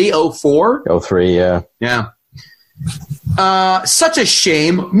 03, 04? 03, yeah. Yeah. Such a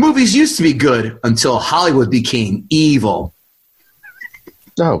shame. Movies used to be good until Hollywood became evil.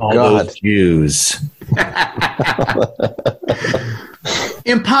 Oh, All God. those Jews.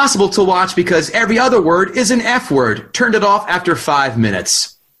 Impossible to watch because every other word is an F word. Turned it off after 5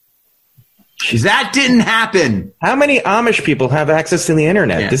 minutes. That didn't happen. How many Amish people have access to the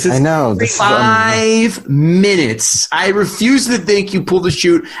internet? Yeah. This is I know. 5 minutes. I refuse to think you pulled the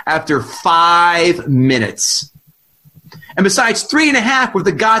chute after 5 minutes. And besides, 3.5 with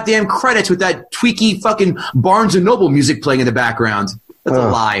the goddamn credits with that tweaky fucking Barnes & Noble music playing in the background. That's a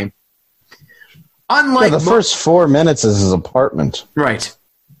lie. Unlike the first 4 minutes is his apartment. Right.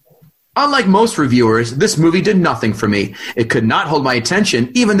 Unlike most reviewers, this movie did nothing for me. It could not hold my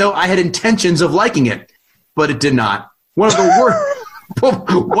attention, even though I had intentions of liking it. But it did not. One of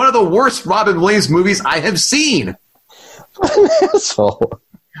the worst Robin Williams movies I have seen. Asshole.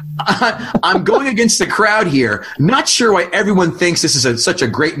 I'm going against the crowd here. Not sure why everyone thinks this is such a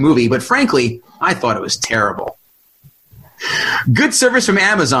great movie, but frankly, I thought it was terrible. Good service from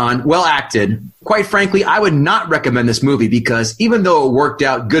Amazon, well acted. Quite frankly, I would not recommend this movie because even though it worked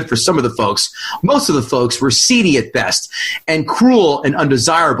out good for some of the folks, most of the folks were seedy at best and cruel and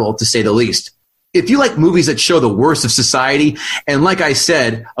undesirable to say the least. If you like movies that show the worst of society, and like I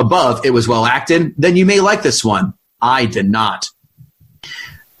said above, it was well acted, then you may like this one. I did not.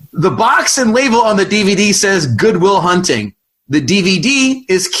 The box and label on the DVD says Good Will Hunting. The DVD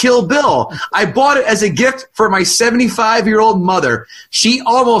is Kill Bill. I bought it as a gift for my 75-year-old mother. She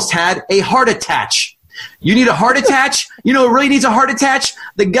almost had a heart attack. You need a heart attack? You know who really needs a heart attack?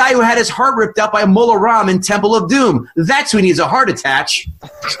 The guy who had his heart ripped out by Mola Ram in Temple of Doom. That's who needs a heart attack.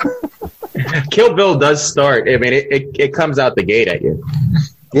 Kill Bill does start. I mean, it comes out the gate at you.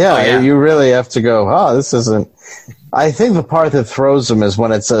 Yeah, you really have to go, this isn't... I think the part that throws them is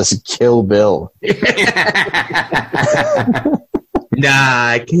when it says Kill Bill.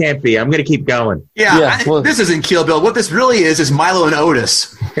 Nah, it can't be. I'm going to keep going. This isn't Kill Bill. What this really is Milo and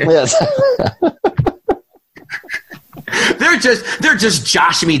Otis. Yes. They're just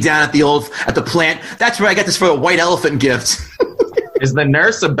joshing me down at the plant. That's where I got this for a white elephant gift. Is the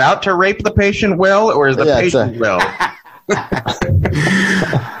nurse about to rape the patient, Will, or is the patient Will?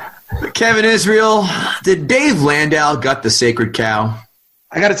 Kevin Israel, did Dave Landau gut the sacred cow?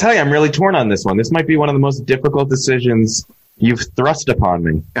 I got to tell you, I'm really torn on this one. This might be one of the most difficult decisions you've thrust upon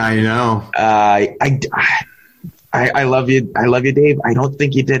me. I know. I love you. I love you, Dave. I don't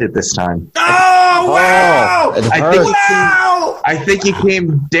think you did it this time. Oh, wow! I think you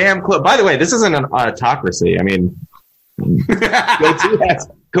came damn close. By the way, this isn't an autocracy. I mean,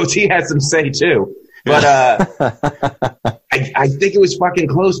 Goatee has some say too. But I think it was fucking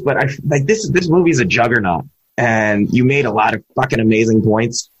close. But this movie is a juggernaut, and you made a lot of fucking amazing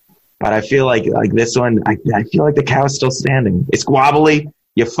points. But I feel like this one, I feel like the cow is still standing. It's wobbly.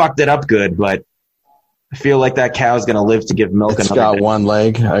 You fucked it up good, but I feel like that cow is going to live to give milk. It's got one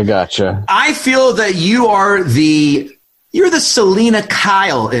leg. I gotcha. I feel that you're the Selena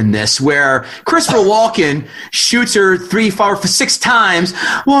Kyle in this, where Christopher Walken shoots her 3, 4, 6 times.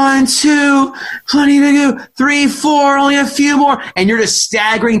 1, 2, plenty to go. 3, 4, only a few more. And you're just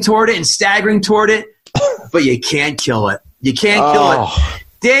staggering toward it, but you can't kill it. You can't kill it.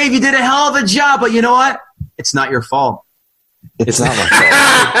 Dave, you did a hell of a job, but you know what? It's not your fault. It's not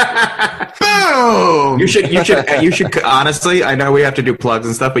my Boom! fault. You should honestly, I know we have to do plugs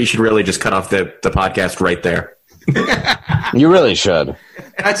and stuff, but you should really just cut off the podcast right there. You really should.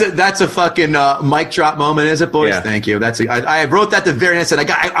 That's a fucking mic drop moment, is it, boys? Yeah. Thank you. I wrote that the very end. I said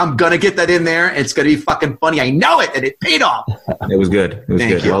I'm gonna get that in there. It's gonna be fucking funny. I know it, and it paid off. It was good. It was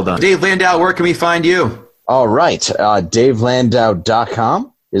Thank good. you. Well done. Dave Landau, where can we find you? All right.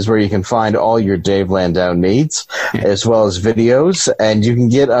 DaveLandau.com is where you can find all your Dave Landau needs, as well as videos. And you can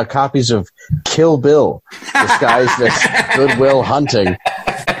get copies of Kill Bill, disguised as Good Will Hunting,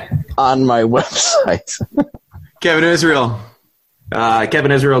 on my website. Kevin Israel.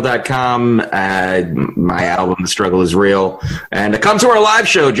 KevinIsrael.com. My album, The Struggle is Real. And come to our live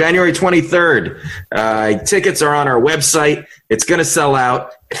show, January 23rd. Tickets are on our website. It's going to sell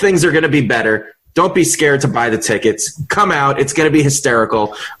out. Things are going to be better. Don't be scared to buy the tickets. Come out. It's going to be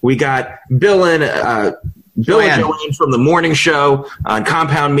hysterical. We got Bill and Joanne from the morning show on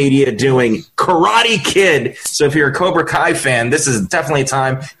Compound Media doing Karate Kid. So if you're a Cobra Kai fan, this is definitely a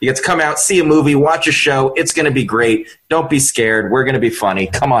time you get to come out, see a movie, watch a show. It's going to be great. Don't be scared. We're going to be funny.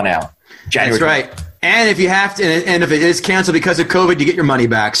 Come on out. January. That's right. And if you have to, and if it is canceled because of COVID, you get your money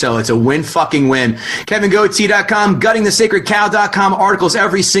back. So it's a fucking win. KevinGoatee.com, GuttingTheSacredCow.com, articles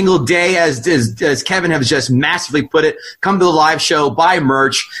every single day, as Kevin has just massively put it. Come to the live show, buy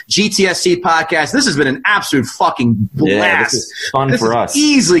merch, GTSC podcast. This has been an absolute fucking blast. Yeah, this is fun for us.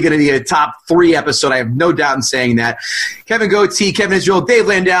 Easily going to be a top 3 episode. I have no doubt in saying that. Kevin Goatee, Kevin Israel, Dave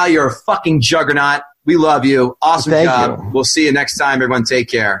Landau, you're a fucking juggernaut. We love you. Awesome Thank job. you. We'll see you next time. Everyone take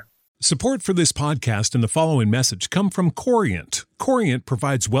care. Support for this podcast and the following message come from Corient. Corient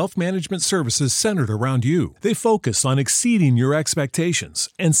provides wealth management services centered around you. They focus on exceeding your expectations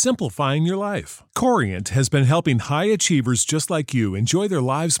and simplifying your life. Corient has been helping high achievers just like you enjoy their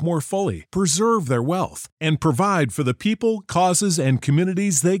lives more fully, preserve their wealth, and provide for the people, causes, and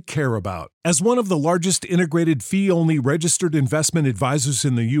communities they care about. As one of the largest integrated fee-only registered investment advisors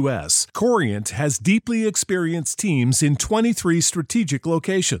in the U.S., Corient has deeply experienced teams in 23 strategic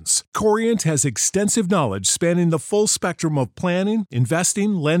locations. Corient has extensive knowledge spanning the full spectrum of planning,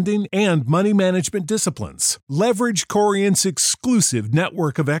 investing, lending, and money management disciplines. Leverage Corient's exclusive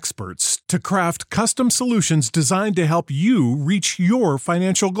network of experts to craft custom solutions designed to help you reach your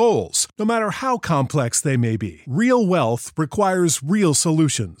financial goals, no matter how complex they may be. Real wealth requires real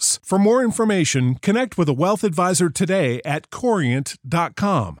solutions. For more information, connect with a wealth advisor today at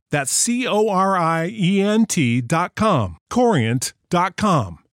Corient.com. That's Corient.com.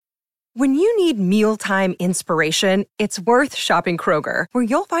 Corient.com. When you need mealtime inspiration, it's worth shopping Kroger, where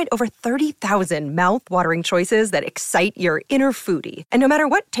you'll find over 30,000 mouth-watering choices that excite your inner foodie. And no matter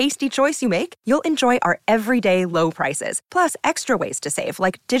what tasty choice you make, you'll enjoy our everyday low prices, plus extra ways to save,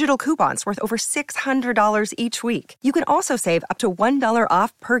 like digital coupons worth over $600 each week. You can also save up to $1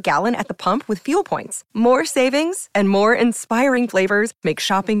 off per gallon at the pump with fuel points. More savings and more inspiring flavors make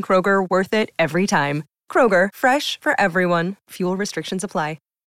shopping Kroger worth it every time. Kroger, fresh for everyone. Fuel restrictions apply.